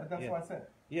 yes. Yeah, but that's what I said.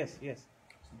 Yes, yes.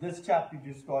 This chapter you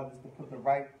just started is to put the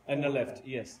right and the left,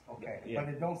 yes. Okay, yeah.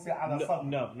 But it don't say ala sadr.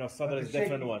 No, sadr is a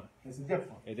different one. It's a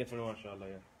different. A different one, inshallah,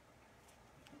 yeah.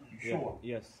 You sure?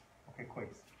 Yes. Okay,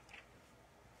 quick.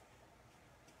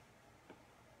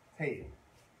 Hey,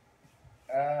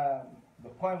 the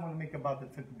point I want to make about the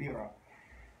takbirah,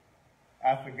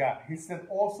 I forgot. He said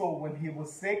also when he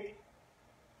was sick,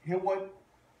 he would,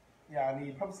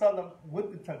 Prophet Sallam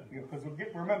with the takbir, because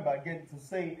remember again to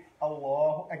say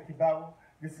Allahu Akbar,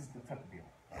 this is the takbir.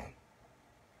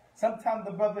 Sometimes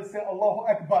the brother say Allahu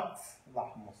Akbar,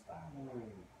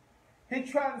 he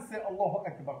tried to say Allahu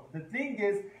Akbar. The thing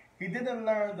is, he didn't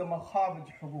learn the makharij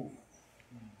huruf.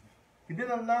 He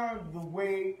didn't learn the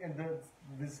way and the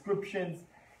descriptions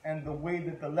and the way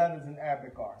that the letters in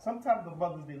Arabic are. Sometimes the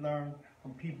brothers, they learn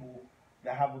from people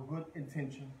that have a good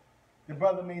intention. The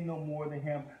brother may know more than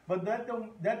him, but that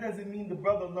doesn't mean the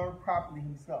brother learned properly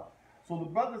himself. So the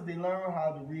brothers, they learn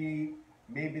how to read.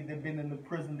 Maybe they've been in the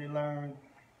prison, they learn.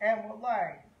 And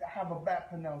wallahi, they have a bad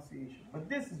pronunciation. But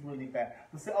this is really bad.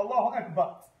 To say Allahu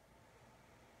Akbar.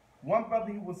 One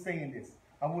brother, he was saying this.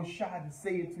 I was shy to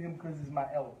say it to him because he's my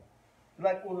elder. He's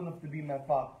like old enough to be my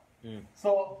father.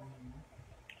 So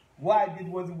what I did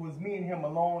was, it was me and him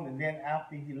alone, and then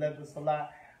after he led the salah,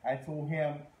 I told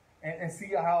him, and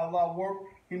see how Allah worked,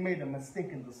 he made a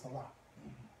mistake in the salah.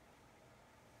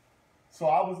 So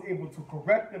I was able to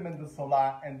correct him in the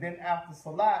salah, and then after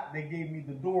salah, they gave me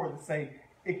the door to say,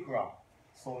 Ikra.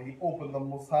 So he opened the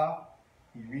mushaf,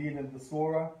 he read in the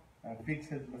surah, and fixed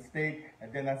his mistake,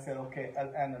 and then I said, okay,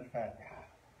 Al-An al-Fatiha.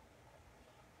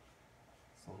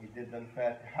 So he did the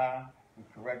al-Fatiha, we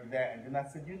corrected that, and then I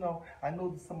said, I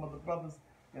know some of the brothers,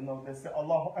 they say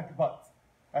Allahu Akbar.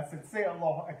 I said, say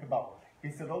Allahu Akbar. He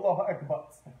said, Allahu Akbar.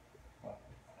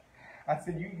 I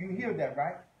said, you hear that,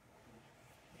 right?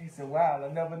 He said, wow,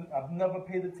 I've never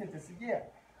paid attention. I said, yeah,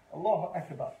 Allahu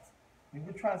Akbar. You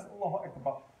were trying to say Allahu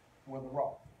Akbar with the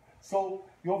ra. So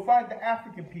you'll find the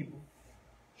African people,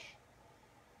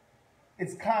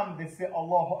 it's common they say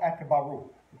Allahu Akbaru.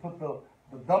 You put the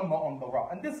dhamma on the ra.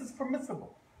 And this is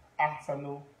permissible.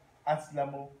 Ahsanu,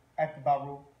 Aslamu,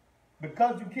 Akbaru.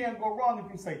 Because you can't go wrong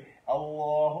if you say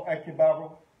Allahu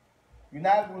Akbaru. You're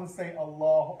not going to say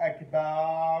Allahu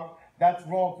Akbar. That's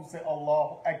wrong to say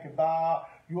Allahu Akbar.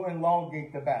 You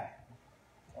elongate the back.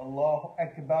 Allahu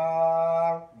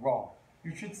Akbar, wrong.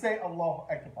 You should say Allahu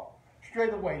Akbar.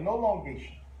 Straight away, no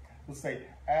elongation. To say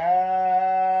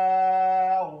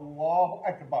Allahu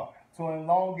Akbar. To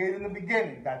elongate in the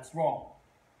beginning, that's wrong.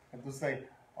 And to say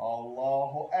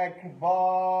Allahu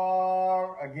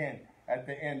Akbar, again, at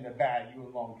the end, the bad, you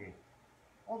elongate.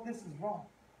 Oh, this is wrong.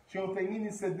 Shaykh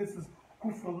Uthaymeen said this is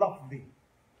kufr lafzi.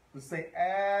 To say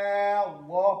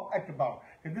Allahu Akbar.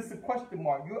 If this is a question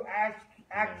mark, you're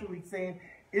actually saying,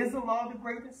 is Allah the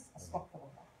greatest?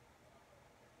 Astaghfirullah.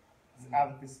 It's out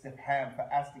of istifham for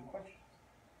asking questions.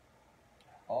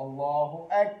 Allahu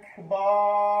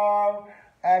Akbar.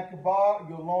 Akbar,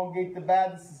 you elongate the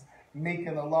bad. This is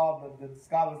making Allah, the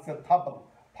scholar said tabal.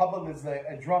 Tabal is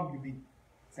a drum you beat.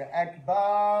 Say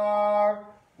Akbar.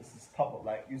 This is tabal,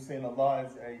 like you're saying Allah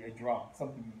is a drum,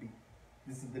 something you beat.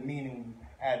 This is the meaning when you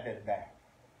add that back.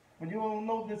 But you don't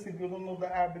know this if you don't know the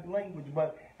Arabic language,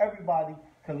 but everybody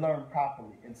can learn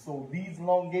properly. And so these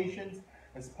elongations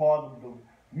is part of the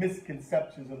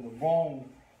misconceptions and the wrong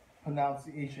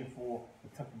pronunciation for the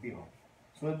takbirah.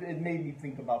 So it made me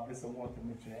think about this. I wanted to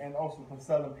mention it. And also Prophet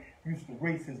Sallam used to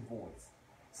raise his voice.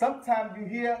 Sometimes you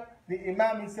hear the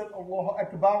Imam, he said Allahu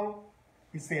Akbar,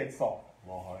 he said soft.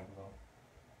 Allahu Akbar.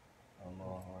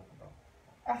 Allahu Akbar.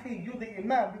 Akhi, you're the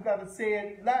Imam, you got to say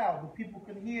it loud. The people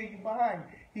can hear you behind.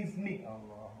 He's meek.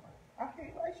 Allahu Akbar.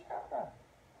 Akhi,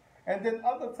 and then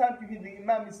other times you hear the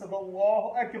Imam, he said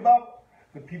Allahu Akbar.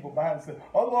 The people behind say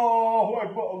Allahu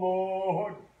Akbar, Allahu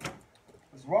Akbar.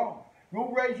 It's wrong.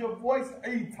 You'll raise your voice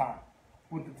any time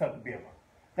with the takbirah.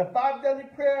 The 5 daily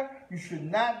prayer, you should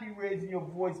not be raising your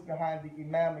voice behind the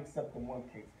Imam except in one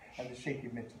case. And the Shaikh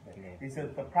mentioned that. He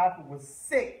said the Prophet was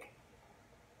sick.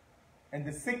 And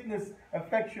the sickness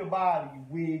affects your body. You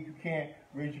weak, you can't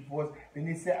raise your voice. Then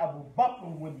he said Abu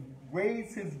Bakr would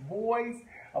raise his voice.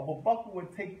 Abu Bakr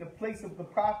would take the place of the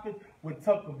Prophet with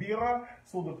takbirah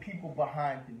so the people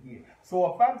behind can hear. So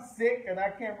if I'm sick and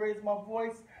I can't raise my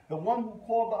voice, the one who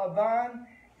called the adhan,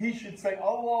 he should say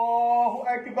Allahu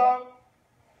Akbar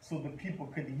so the people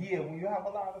could hear when you have a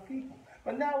lot of people.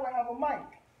 But now we have a mic.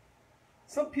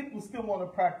 Some people still want to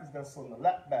practice that sunnah.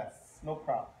 Let best, no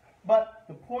problem. But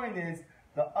the point is,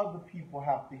 the other people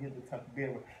have to hear the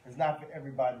takbirah. It's not for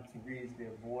everybody to raise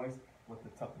their voice with the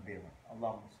takbirah.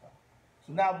 Allah Mustafa.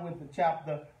 So now we're in the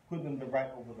chapter, put them the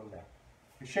right over the left.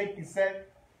 The Shaikh, he said,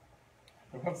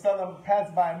 the Prophet ﷺ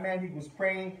passed by a man, he was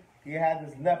praying, he had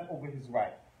his left over his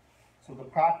right. So the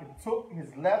Prophet took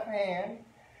his left hand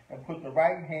and put the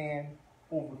right hand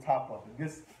over top of it.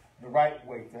 This the right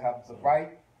way, to have the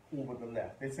right over the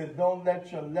left. They said, don't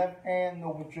let your left hand know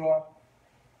what your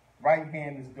right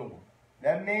hand is doing.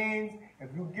 That means if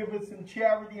you give us some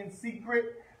charity in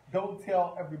secret, don't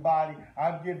tell everybody,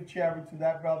 I give charity to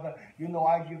that brother. You know,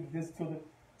 I give this to the...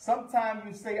 Sometimes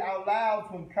you say out loud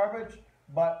to encourage,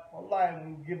 but Allah, when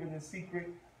you give it in secret,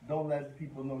 don't let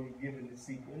people know you're giving in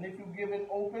secret. And if you give it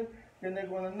open, then they're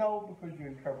going to know because you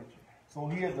encourage it. So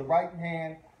here, the right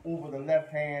hand over the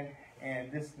left hand,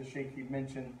 and this is the Shaykh he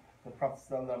mentioned, the Prophet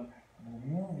ﷺ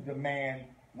removed the man,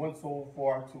 went so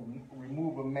far to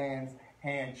remove a man's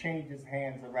hand, change his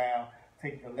hands around,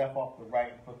 take the left off the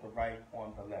right, and put the right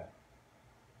on the left.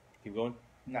 Keep going.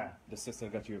 Nah. The sister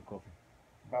got you your coffee.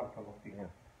 Barakallahu feek. Yeah.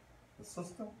 The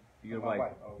sister? Your My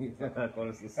wife. Oh,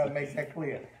 that makes that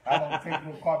clear. I don't take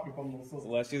no coffee from no sister.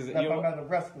 Well, she's if I'm at a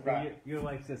restaurant. Your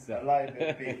wife's sister. Allah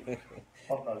يبارك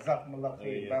تفضل جزاكم الله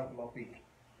خير بارك الله فيك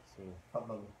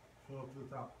تفضل.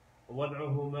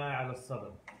 وضعهما على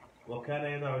الصدر وكان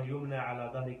يضع اليمنى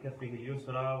على ظهر كفه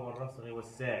اليسرى والرسغ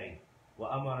والساعد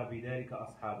وأمر بذلك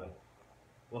أصحابه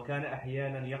وكان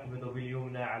أحيانا يقبض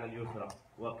باليمنى على اليسرى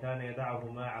وكان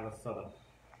يضعهما على الصدر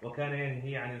وكان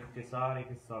ينهي عن الاختصار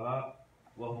في الصلاة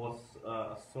وهو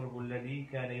الصلب الذي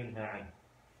كان ينهى عنه.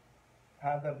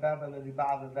 هذا الباب الذي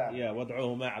بعد ذلك.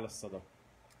 وضعهما على الصدر.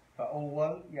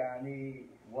 فأول يعني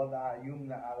وضع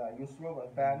يمنى على يسرى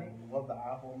والثاني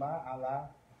وضعهما على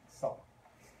الصدر.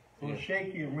 So the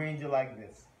Shaykh arrange it like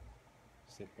this.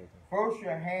 First,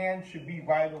 your hand should be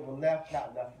right over left,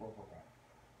 not left over right.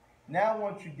 Now,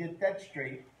 once you get that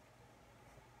straight,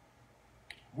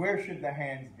 where should the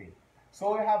hands be?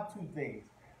 So we have two things.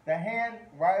 The hand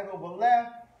right over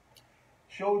left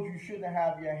shows you shouldn't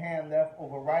have your hand left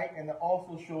over right, and it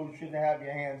also shows you shouldn't have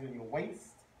your hands on your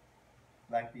waist,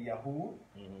 like the Yahud.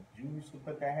 Jews used to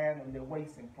put their hand on their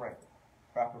waist and pray.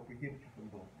 Prophet prohibits you from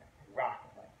doing that. Rock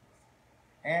it like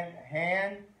this. And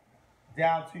hand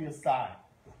down to your side.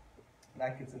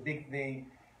 Like it's a big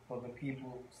thing for the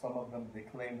people, some of them they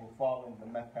claim will fall in the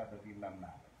madhab of Imam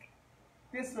Malik.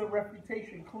 This is a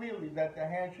refutation clearly that the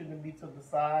hand shouldn't be to the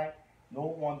side,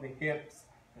 no on the hips.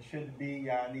 It should be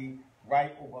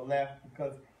right over left,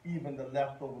 because even the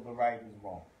left over the right is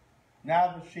wrong.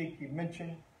 Now the Shaykh he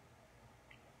mentioned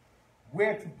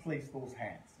where to place those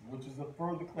hands, which is a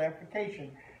further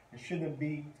clarification. It shouldn't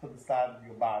be to the side of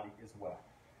your body as well.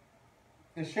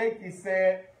 The Shaykh he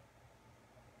said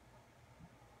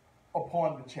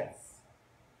upon the chest.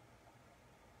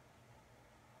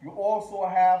 You also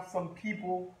have some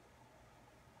people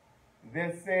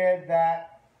that said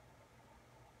that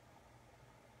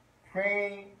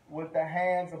praying with the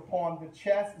hands upon the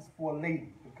chest is for a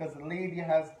lady, because a lady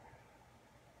has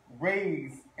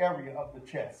raised area of the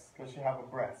chest because she have a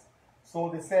breast. So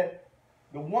they said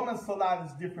the woman's salat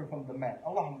is different from the man.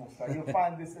 Allahumma salli. You'll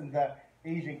find this in the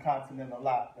Asian continent a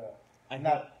lot. I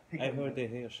heard it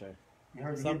here, Shaykh. You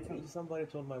heard it here too? Somebody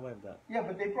told my wife that. Yeah,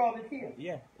 but they brought it here.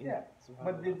 Yeah.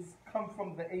 But it's come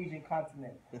from the Asian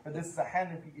continent. But this is a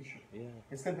Hanafi issue. Yeah.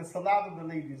 It said the salat of the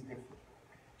lady is different.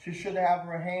 She should have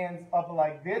her hands up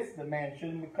like this. The man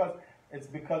shouldn't, because it's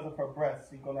because of her breasts.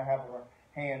 She's going to have her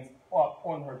hands up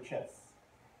on her chest.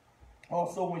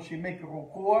 Also, when she make a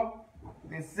ruku',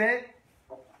 they said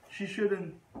she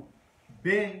shouldn't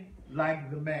bend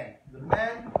like the man. The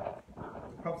man,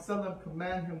 Prophet ﷺ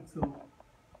command him to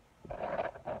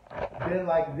bend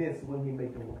like this when he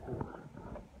make a ruku'.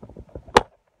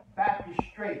 Back is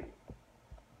straight.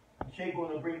 Shaykh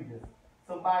going to bring this.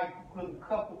 Somebody put a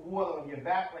cup of water on your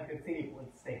back like a table and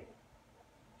stay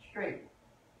straight.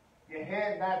 Your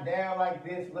head not down like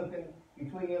this, looking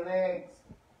between your legs.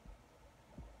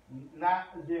 Not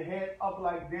your head up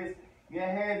like this. Your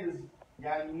head is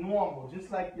normal,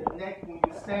 just like your neck when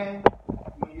you stand.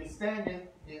 When you're standing,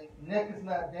 your neck is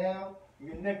not down,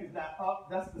 your neck is not up.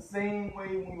 That's the same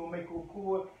way when you make a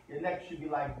ruku', your neck should be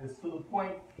like this, to the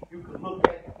point you can look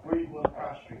at where you're going to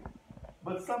prostrate.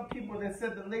 But some people that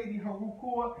said the lady, her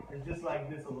ruku' is just like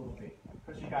this a little bit,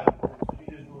 because she got so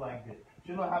she just do like this.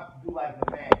 She don't have to do like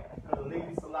the man, because the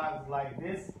lady salat is like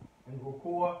this, and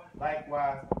ruku'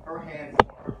 likewise, her hands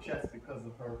on her chest because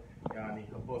of her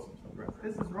bosom, her breast.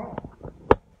 This is wrong.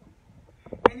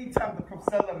 Anytime the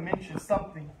Prophet mentions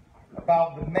something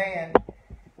about the man,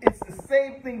 it's the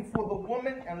same thing for the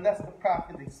woman, unless the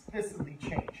Prophet explicitly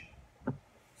changed.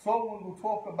 So when we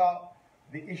talk about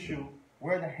the issue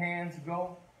where the hands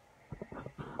go,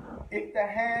 if the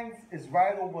hands is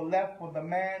right over left for the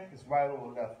man, it's right over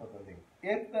left for the lady.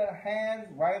 If the hands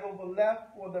right over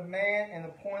left for the man and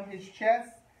upon his chest,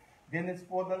 then it's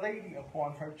for the lady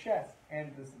upon her chest.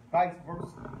 And this vice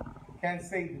versa. You can't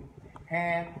say the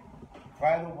hand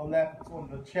right over left on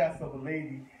the chest of a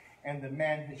lady and the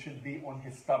man should be on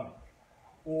his stomach,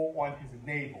 or on his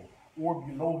navel, or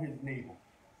below his navel.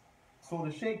 So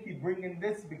the Shaykh keep bringing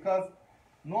this because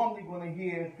normally going to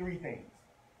hear three things: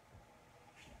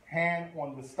 hand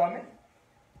on the stomach,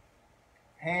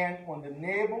 hand on the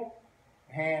navel,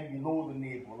 hand below the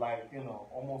navel, like,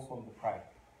 almost on the private.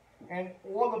 And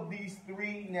all of these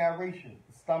three narrations,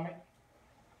 the stomach,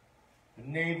 the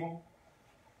navel,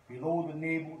 below the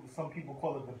navel, some people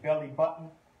call it the belly button,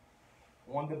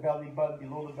 on the belly button,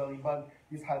 below the belly button,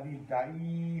 this hadith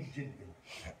da'if jiddan.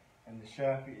 And the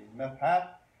Shafi'i madhab,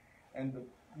 and the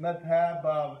madhab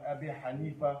of Abi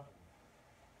Hanifa,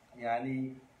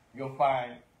 you'll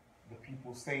find the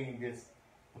people saying this,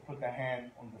 to put the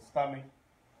hand on the stomach,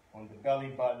 on the belly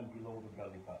button, below the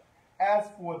belly button. As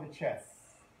for the chest,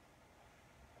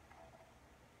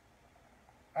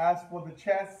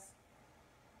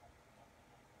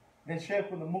 then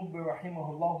Shaykh al-Muqbir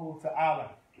rahimahullah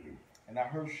ta'ala, and I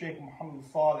heard Shaykh Muhammad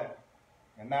Saleh,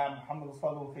 Imam Muhammad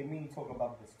Saleh Uthaymeen talk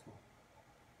about this too.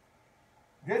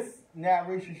 This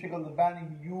narration, Shaykh al-Albani,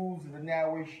 he used the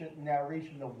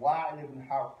narration of Wa'il ibn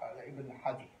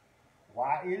Hajr.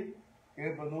 Wa'il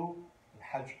ibn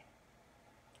Hajr.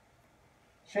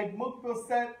 Shaykh Muqbir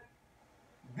said,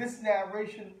 this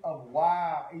narration of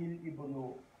Wa'il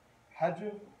ibn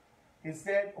Hajr, he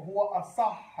said, هو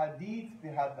أصح حديث في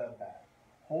هذا الباب.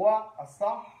 هو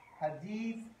أصح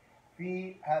حديث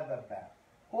في هذا الباب.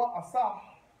 هو أصح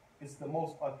is the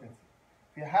most authentic.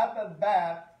 في هذا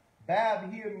الباب,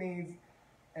 bab here means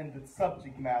in the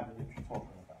subject matter that you're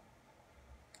talking about.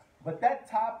 But that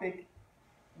topic,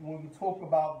 when we talk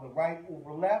about the right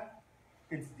over left,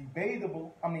 it's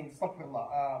debatable.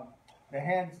 The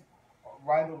hands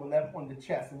right over left on the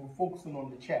chest, and we're focusing on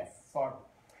the chest. Sorry.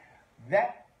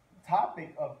 That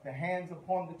topic of the hands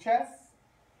upon the chest,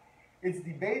 it's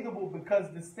debatable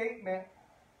because the statement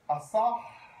asah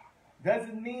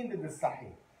doesn't mean that it's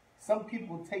sahih. Some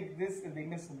people take this and they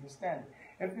misunderstand it.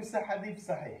 If you say hadith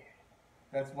sahih,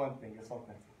 that's one thing, it's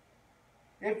authentic.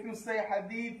 If you say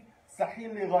hadith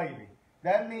sahih li ghayri,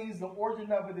 that means the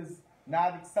origin of it is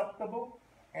not acceptable,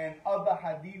 and other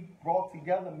hadith brought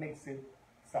together makes it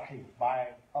sahih by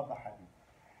other hadith.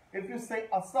 If you say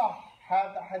asah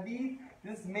the hadith,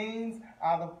 this means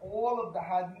out of all of the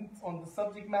hadiths on the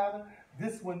subject matter,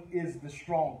 this one is the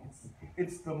strongest.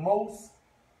 It's the most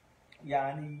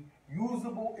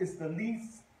usable, it's the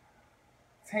least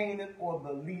tainted or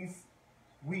the least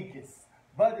weakest.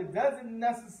 But it doesn't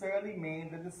necessarily mean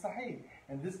that it's sahih.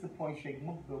 And this is the point Shaykh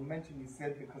Muqbir mentioned. He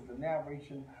said because the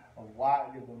narration of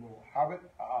Wa'il ibn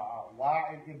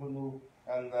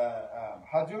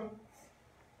Hajr,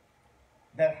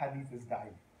 that hadith is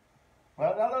da'if.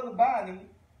 But Al-Albani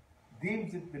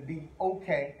deems it to be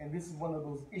okay, and this is one of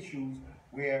those issues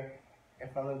where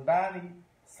if Al-Albani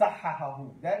sahahahu,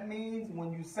 that means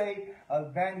when you say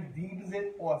Al-Albani deems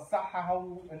it or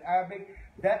sahahahu in Arabic,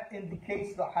 that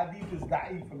indicates the hadith is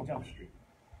da'if from Jump Street.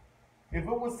 If it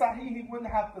was sahih, he wouldn't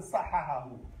have to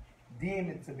sahahahu, deem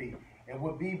it to be. It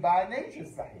would be by nature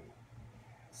sahih.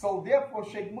 So therefore,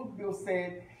 Shaykh Muqbil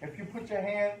said, if you put your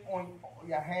hand on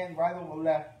your hand right over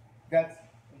left, that's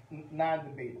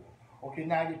non-debatable. Okay,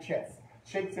 now your chest.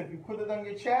 Shaykh said if you put it on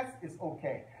your chest, it's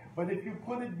okay. But if you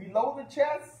put it below the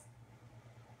chest,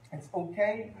 it's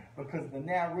okay because the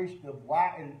narration of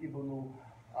Wa'il ibn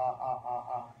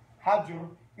Hajr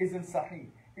isn't sahih.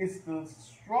 It's the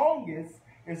strongest,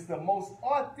 it's the most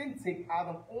authentic out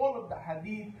of all of the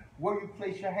hadith where you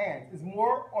place your hands. It's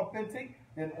more authentic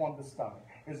than on the stomach.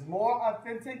 It's more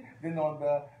authentic than on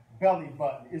the belly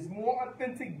button. It's more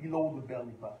authentic below the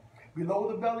belly button.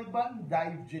 Below the belly button,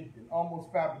 da'if jiddan,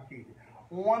 almost fabricated.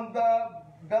 On the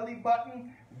belly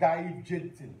button, da'if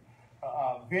jiddan,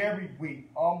 very weak,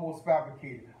 almost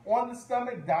fabricated. On the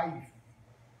stomach, da'if.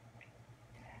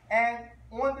 And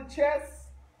on the chest,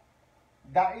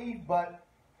 da'if, but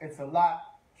it's a lot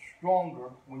stronger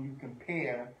when you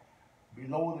compare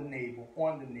below the navel,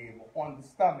 on the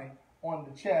stomach, on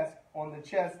the chest. On the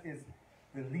chest is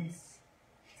the least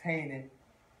tainted,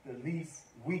 the least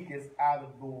weakest out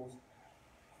of those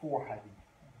four hadith.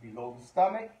 Below the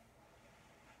stomach,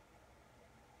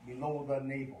 below the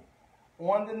navel.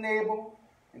 On the navel,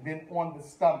 and then on the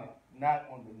stomach, not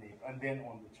on the navel, and then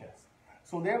on the chest.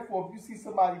 So therefore, if you see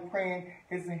somebody praying,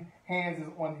 his hands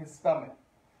is on his stomach.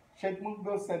 Shaykh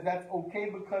Muqbil said that's okay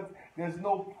because there's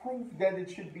no proof that it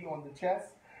should be on the chest.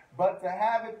 But to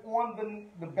have it on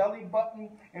the belly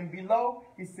button and below,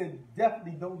 he said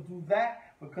definitely don't do that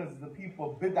because the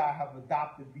people of Bid'ah have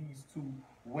adopted these two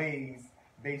ways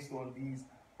based on these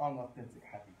unauthentic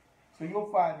hadith. So you'll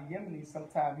find the Yemeni,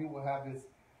 sometimes he will have his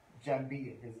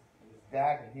jambiya, his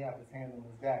dagger, he have his hand on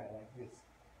his dagger like this.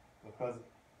 because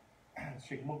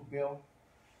Sheikh Mukbil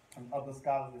and other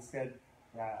scholars have said,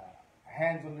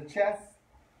 hands on the chest,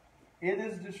 it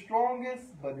is the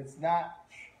strongest, but it's not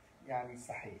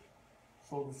sahih.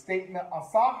 So the statement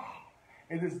asah,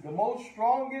 it is the most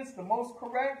strongest, the most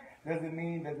correct, doesn't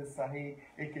mean that it's sahih.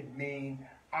 It could mean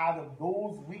out of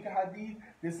those weak hadith,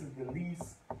 this is the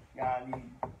least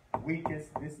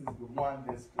weakest, this is the one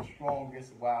that's the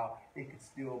strongest, while it could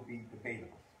still be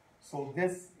debatable. So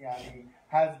this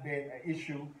has been an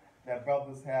issue that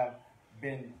brothers have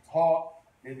been taught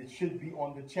that it should be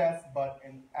on the chest, but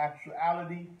in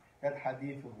actuality, that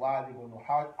hadith of Wali ibn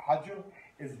Hajr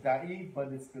is da'if,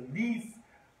 but it's the least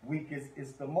weakest,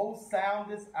 it's the most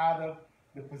soundest out of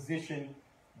the position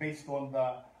based on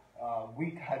the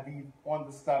weak hadith on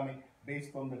the stomach,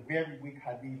 based on the very weak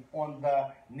hadith on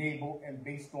the navel, and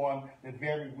based on the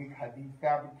very weak hadith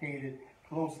fabricated,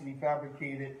 closely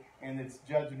fabricated in its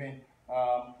judgment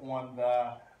on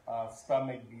the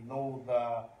stomach below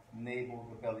the navel,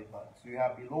 the belly button. So you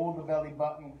have below the belly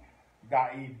button,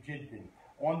 da'if jiddan.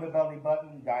 On the belly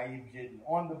button, da'if jiddan.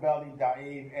 On the belly,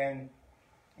 da'if, and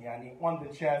on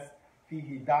the chest,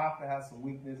 fihi da'f, has some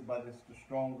weakness, but it's the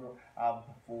stronger of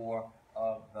the four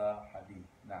of the hadith.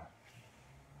 Now,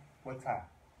 what time?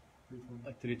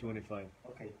 3:25.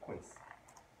 Okay, quiz.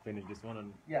 Finish this one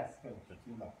and Yes,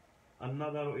 finish.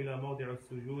 النظر إلى موضع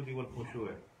السجود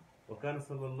والخشوع. وكان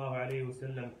صلى الله عليه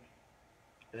وسلم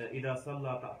إذا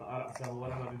صلى طأطأ رأسه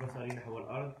ورمى ببصره نحو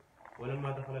الأرض،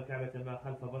 ولما دخل الكعبة ما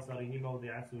خلف بصره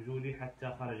موضع السجود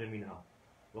حتى خرج منها.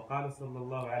 وقال صلى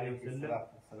الله عليه وسلم: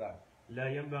 لا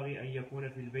ينبغي أن يكون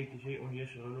في البيت شيء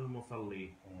يشغل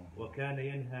المصلي. وكان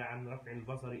ينهى عن رفع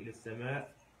البصر إلى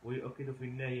السماء، ويؤكد في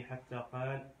النهي حتى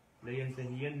قال: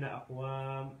 لينتهين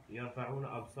أقوام يرفعون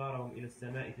أبصارهم إلى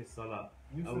السماء في الصلاة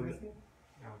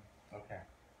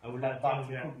أو لا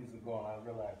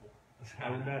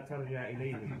ترجع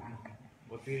إليهم.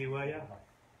 وفي رواية: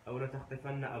 أو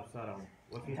لتخطفن أبصارهم.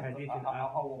 وفي حديث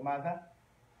آخر ماذا؟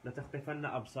 لتخطفن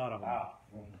أبصارهم.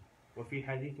 وفي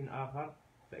حديث آخر: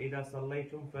 فإذا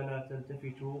صليتم فلا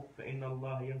تلتفتوا فإن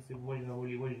الله ينصب وجهه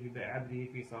لوجه عبده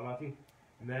في صلاته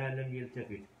ما لم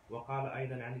يلتفت. وقال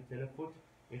أيضا عن التلفت: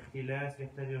 اختلاس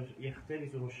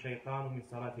يختلسه الشيطان من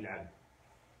صلاة العبد.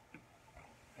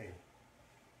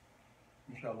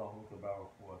 Inshallah,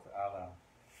 ta'ala,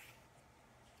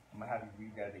 I'm going to have you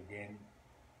read that again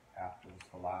after the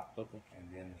salah, and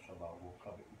then inshallah we'll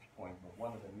cover each point. But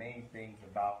one of the main things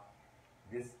about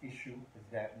this issue is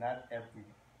that not every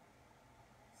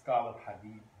scholar of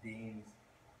hadith deems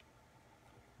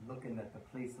looking at the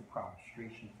place of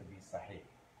prostration to be sahih.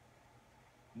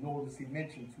 Nor does he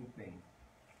mention two things.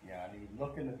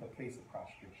 Looking at the place of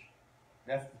prostration.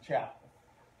 That's the chapter.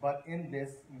 But in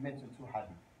this, he mentioned two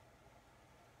hadith.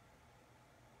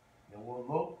 They will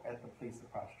look at the place of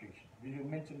prostration. Did you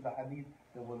mention the hadith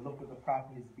that will look at the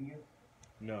prophet, his beard?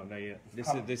 No, not yet.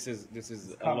 This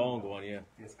is a long one, yeah.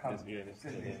 It's coming.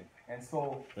 And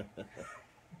so,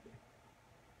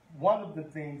 one of the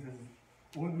things is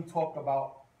when we talk about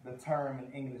the term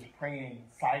in English, praying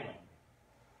silently.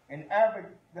 In Arabic,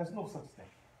 there's no such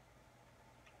thing.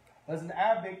 Because in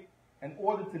Arabic, in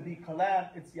order to be kalam,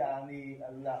 it's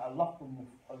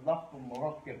اللفظ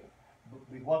المركب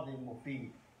بوضع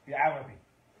المفيد في عربي.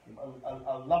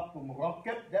 اللفظ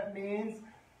المركب, that means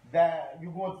that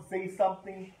you're going to say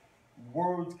something,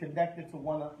 words connected to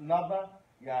one another,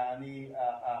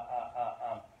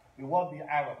 بوضع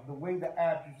العرب, the way the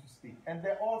Arabs used to speak. And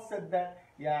they all said that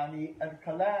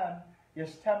الكلام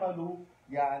يشتمل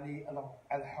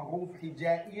الحروف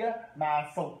هجائية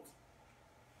مع صوت.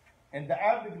 And the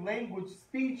Arabic language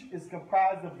speech is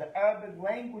comprised of the Arabic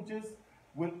languages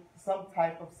with some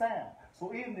type of sound.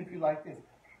 So even if you like this,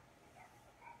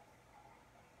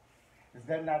 is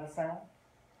that not a sound?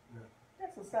 Yeah.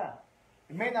 That's a sound.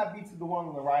 It may not be to the one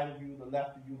on the right of you, the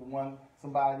left of you, the one,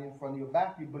 somebody in front of you,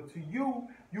 back of you, but to you,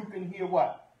 you can hear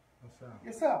what? A sound.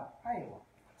 Yourself.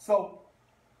 So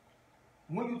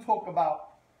when you talk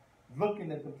about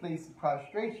looking at the place of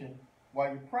prostration while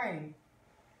you're praying,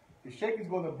 the Shaikh is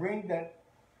going to bring that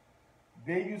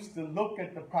they used to look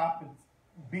at the prophet's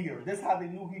beard. That's how they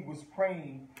knew he was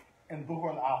praying in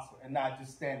Dhuhr and Asr and not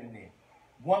just standing there.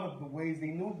 One of the ways they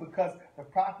knew, because the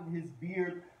prophet, his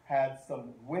beard had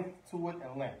some width to it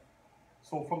and length.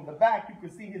 So from the back, you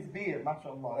could see his beard.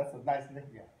 MashaAllah, that's a nice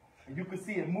lihya. And you could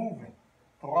see it moving.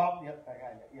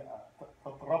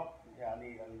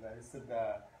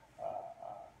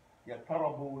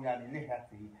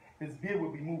 His beard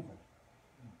would be moving.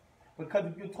 Because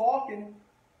if you're talking,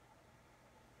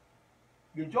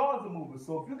 your jaws are moving.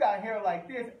 So if you got hair like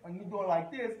this and you're doing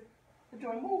like this, the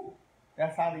joint moving.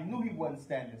 That's how they knew he wasn't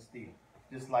standing still.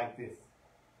 just like this.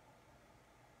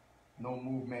 No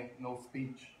movement, no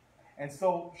speech. And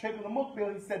so Shaykh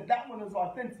al-Mukbil, he said that one is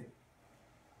authentic.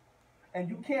 And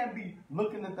you can't be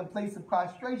looking at the place of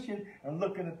prostration and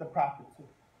looking at the Prophet too.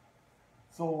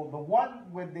 So the one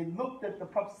where they looked at the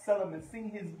Prophet ﷺ and seen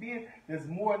his beard, there's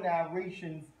more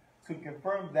narrations to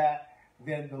confirm that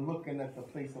than the looking at the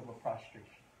place of a prostration.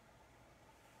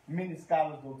 Many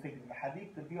scholars don't take the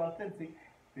hadith to be authentic.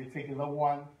 They take the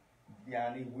one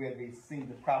where they seen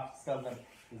the Prophet ﷺ,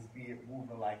 his beard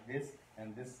moving like this,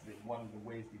 and this is one of the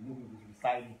ways they knew he was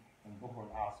reciting in Dhuhr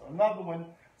and Asr. Another one,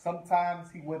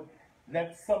 sometimes he would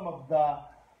let some of the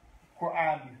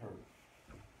Quran be heard.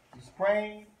 He's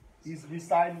praying, he's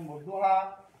reciting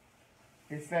Duha.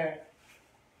 He said,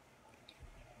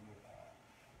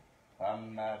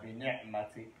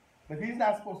 but he's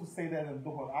not supposed to say that in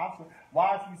Dhuhr and Asr.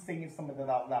 Why is he singing some of that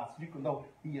out loud? So you can know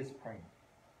he is praying.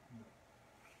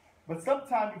 But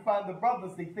sometimes you find the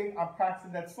brothers, they think I'm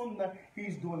practicing that sunnah,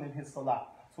 he's doing it in his salah.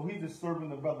 So he's just serving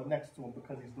the brother next to him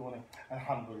because he's doing it,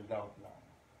 alhamdulillah.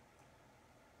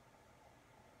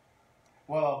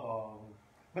 Well,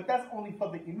 but that's only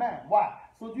for the imam. Why?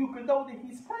 So you can know that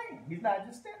he's praying. He's not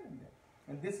just standing there.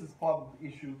 And this is part of the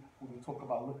issue when we talk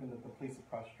about looking at the place of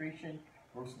prostration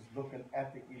versus looking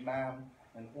at the imam.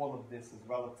 And all of this is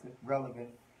relevant.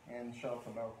 And inshallah,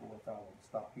 we'll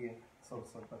stop here.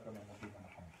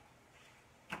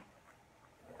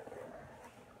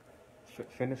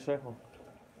 Finish, Shaykh?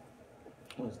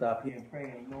 We'll stop here and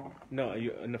pray. No, are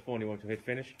you on the phone? You want to hit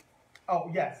finish? Oh,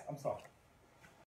 yes. I'm sorry.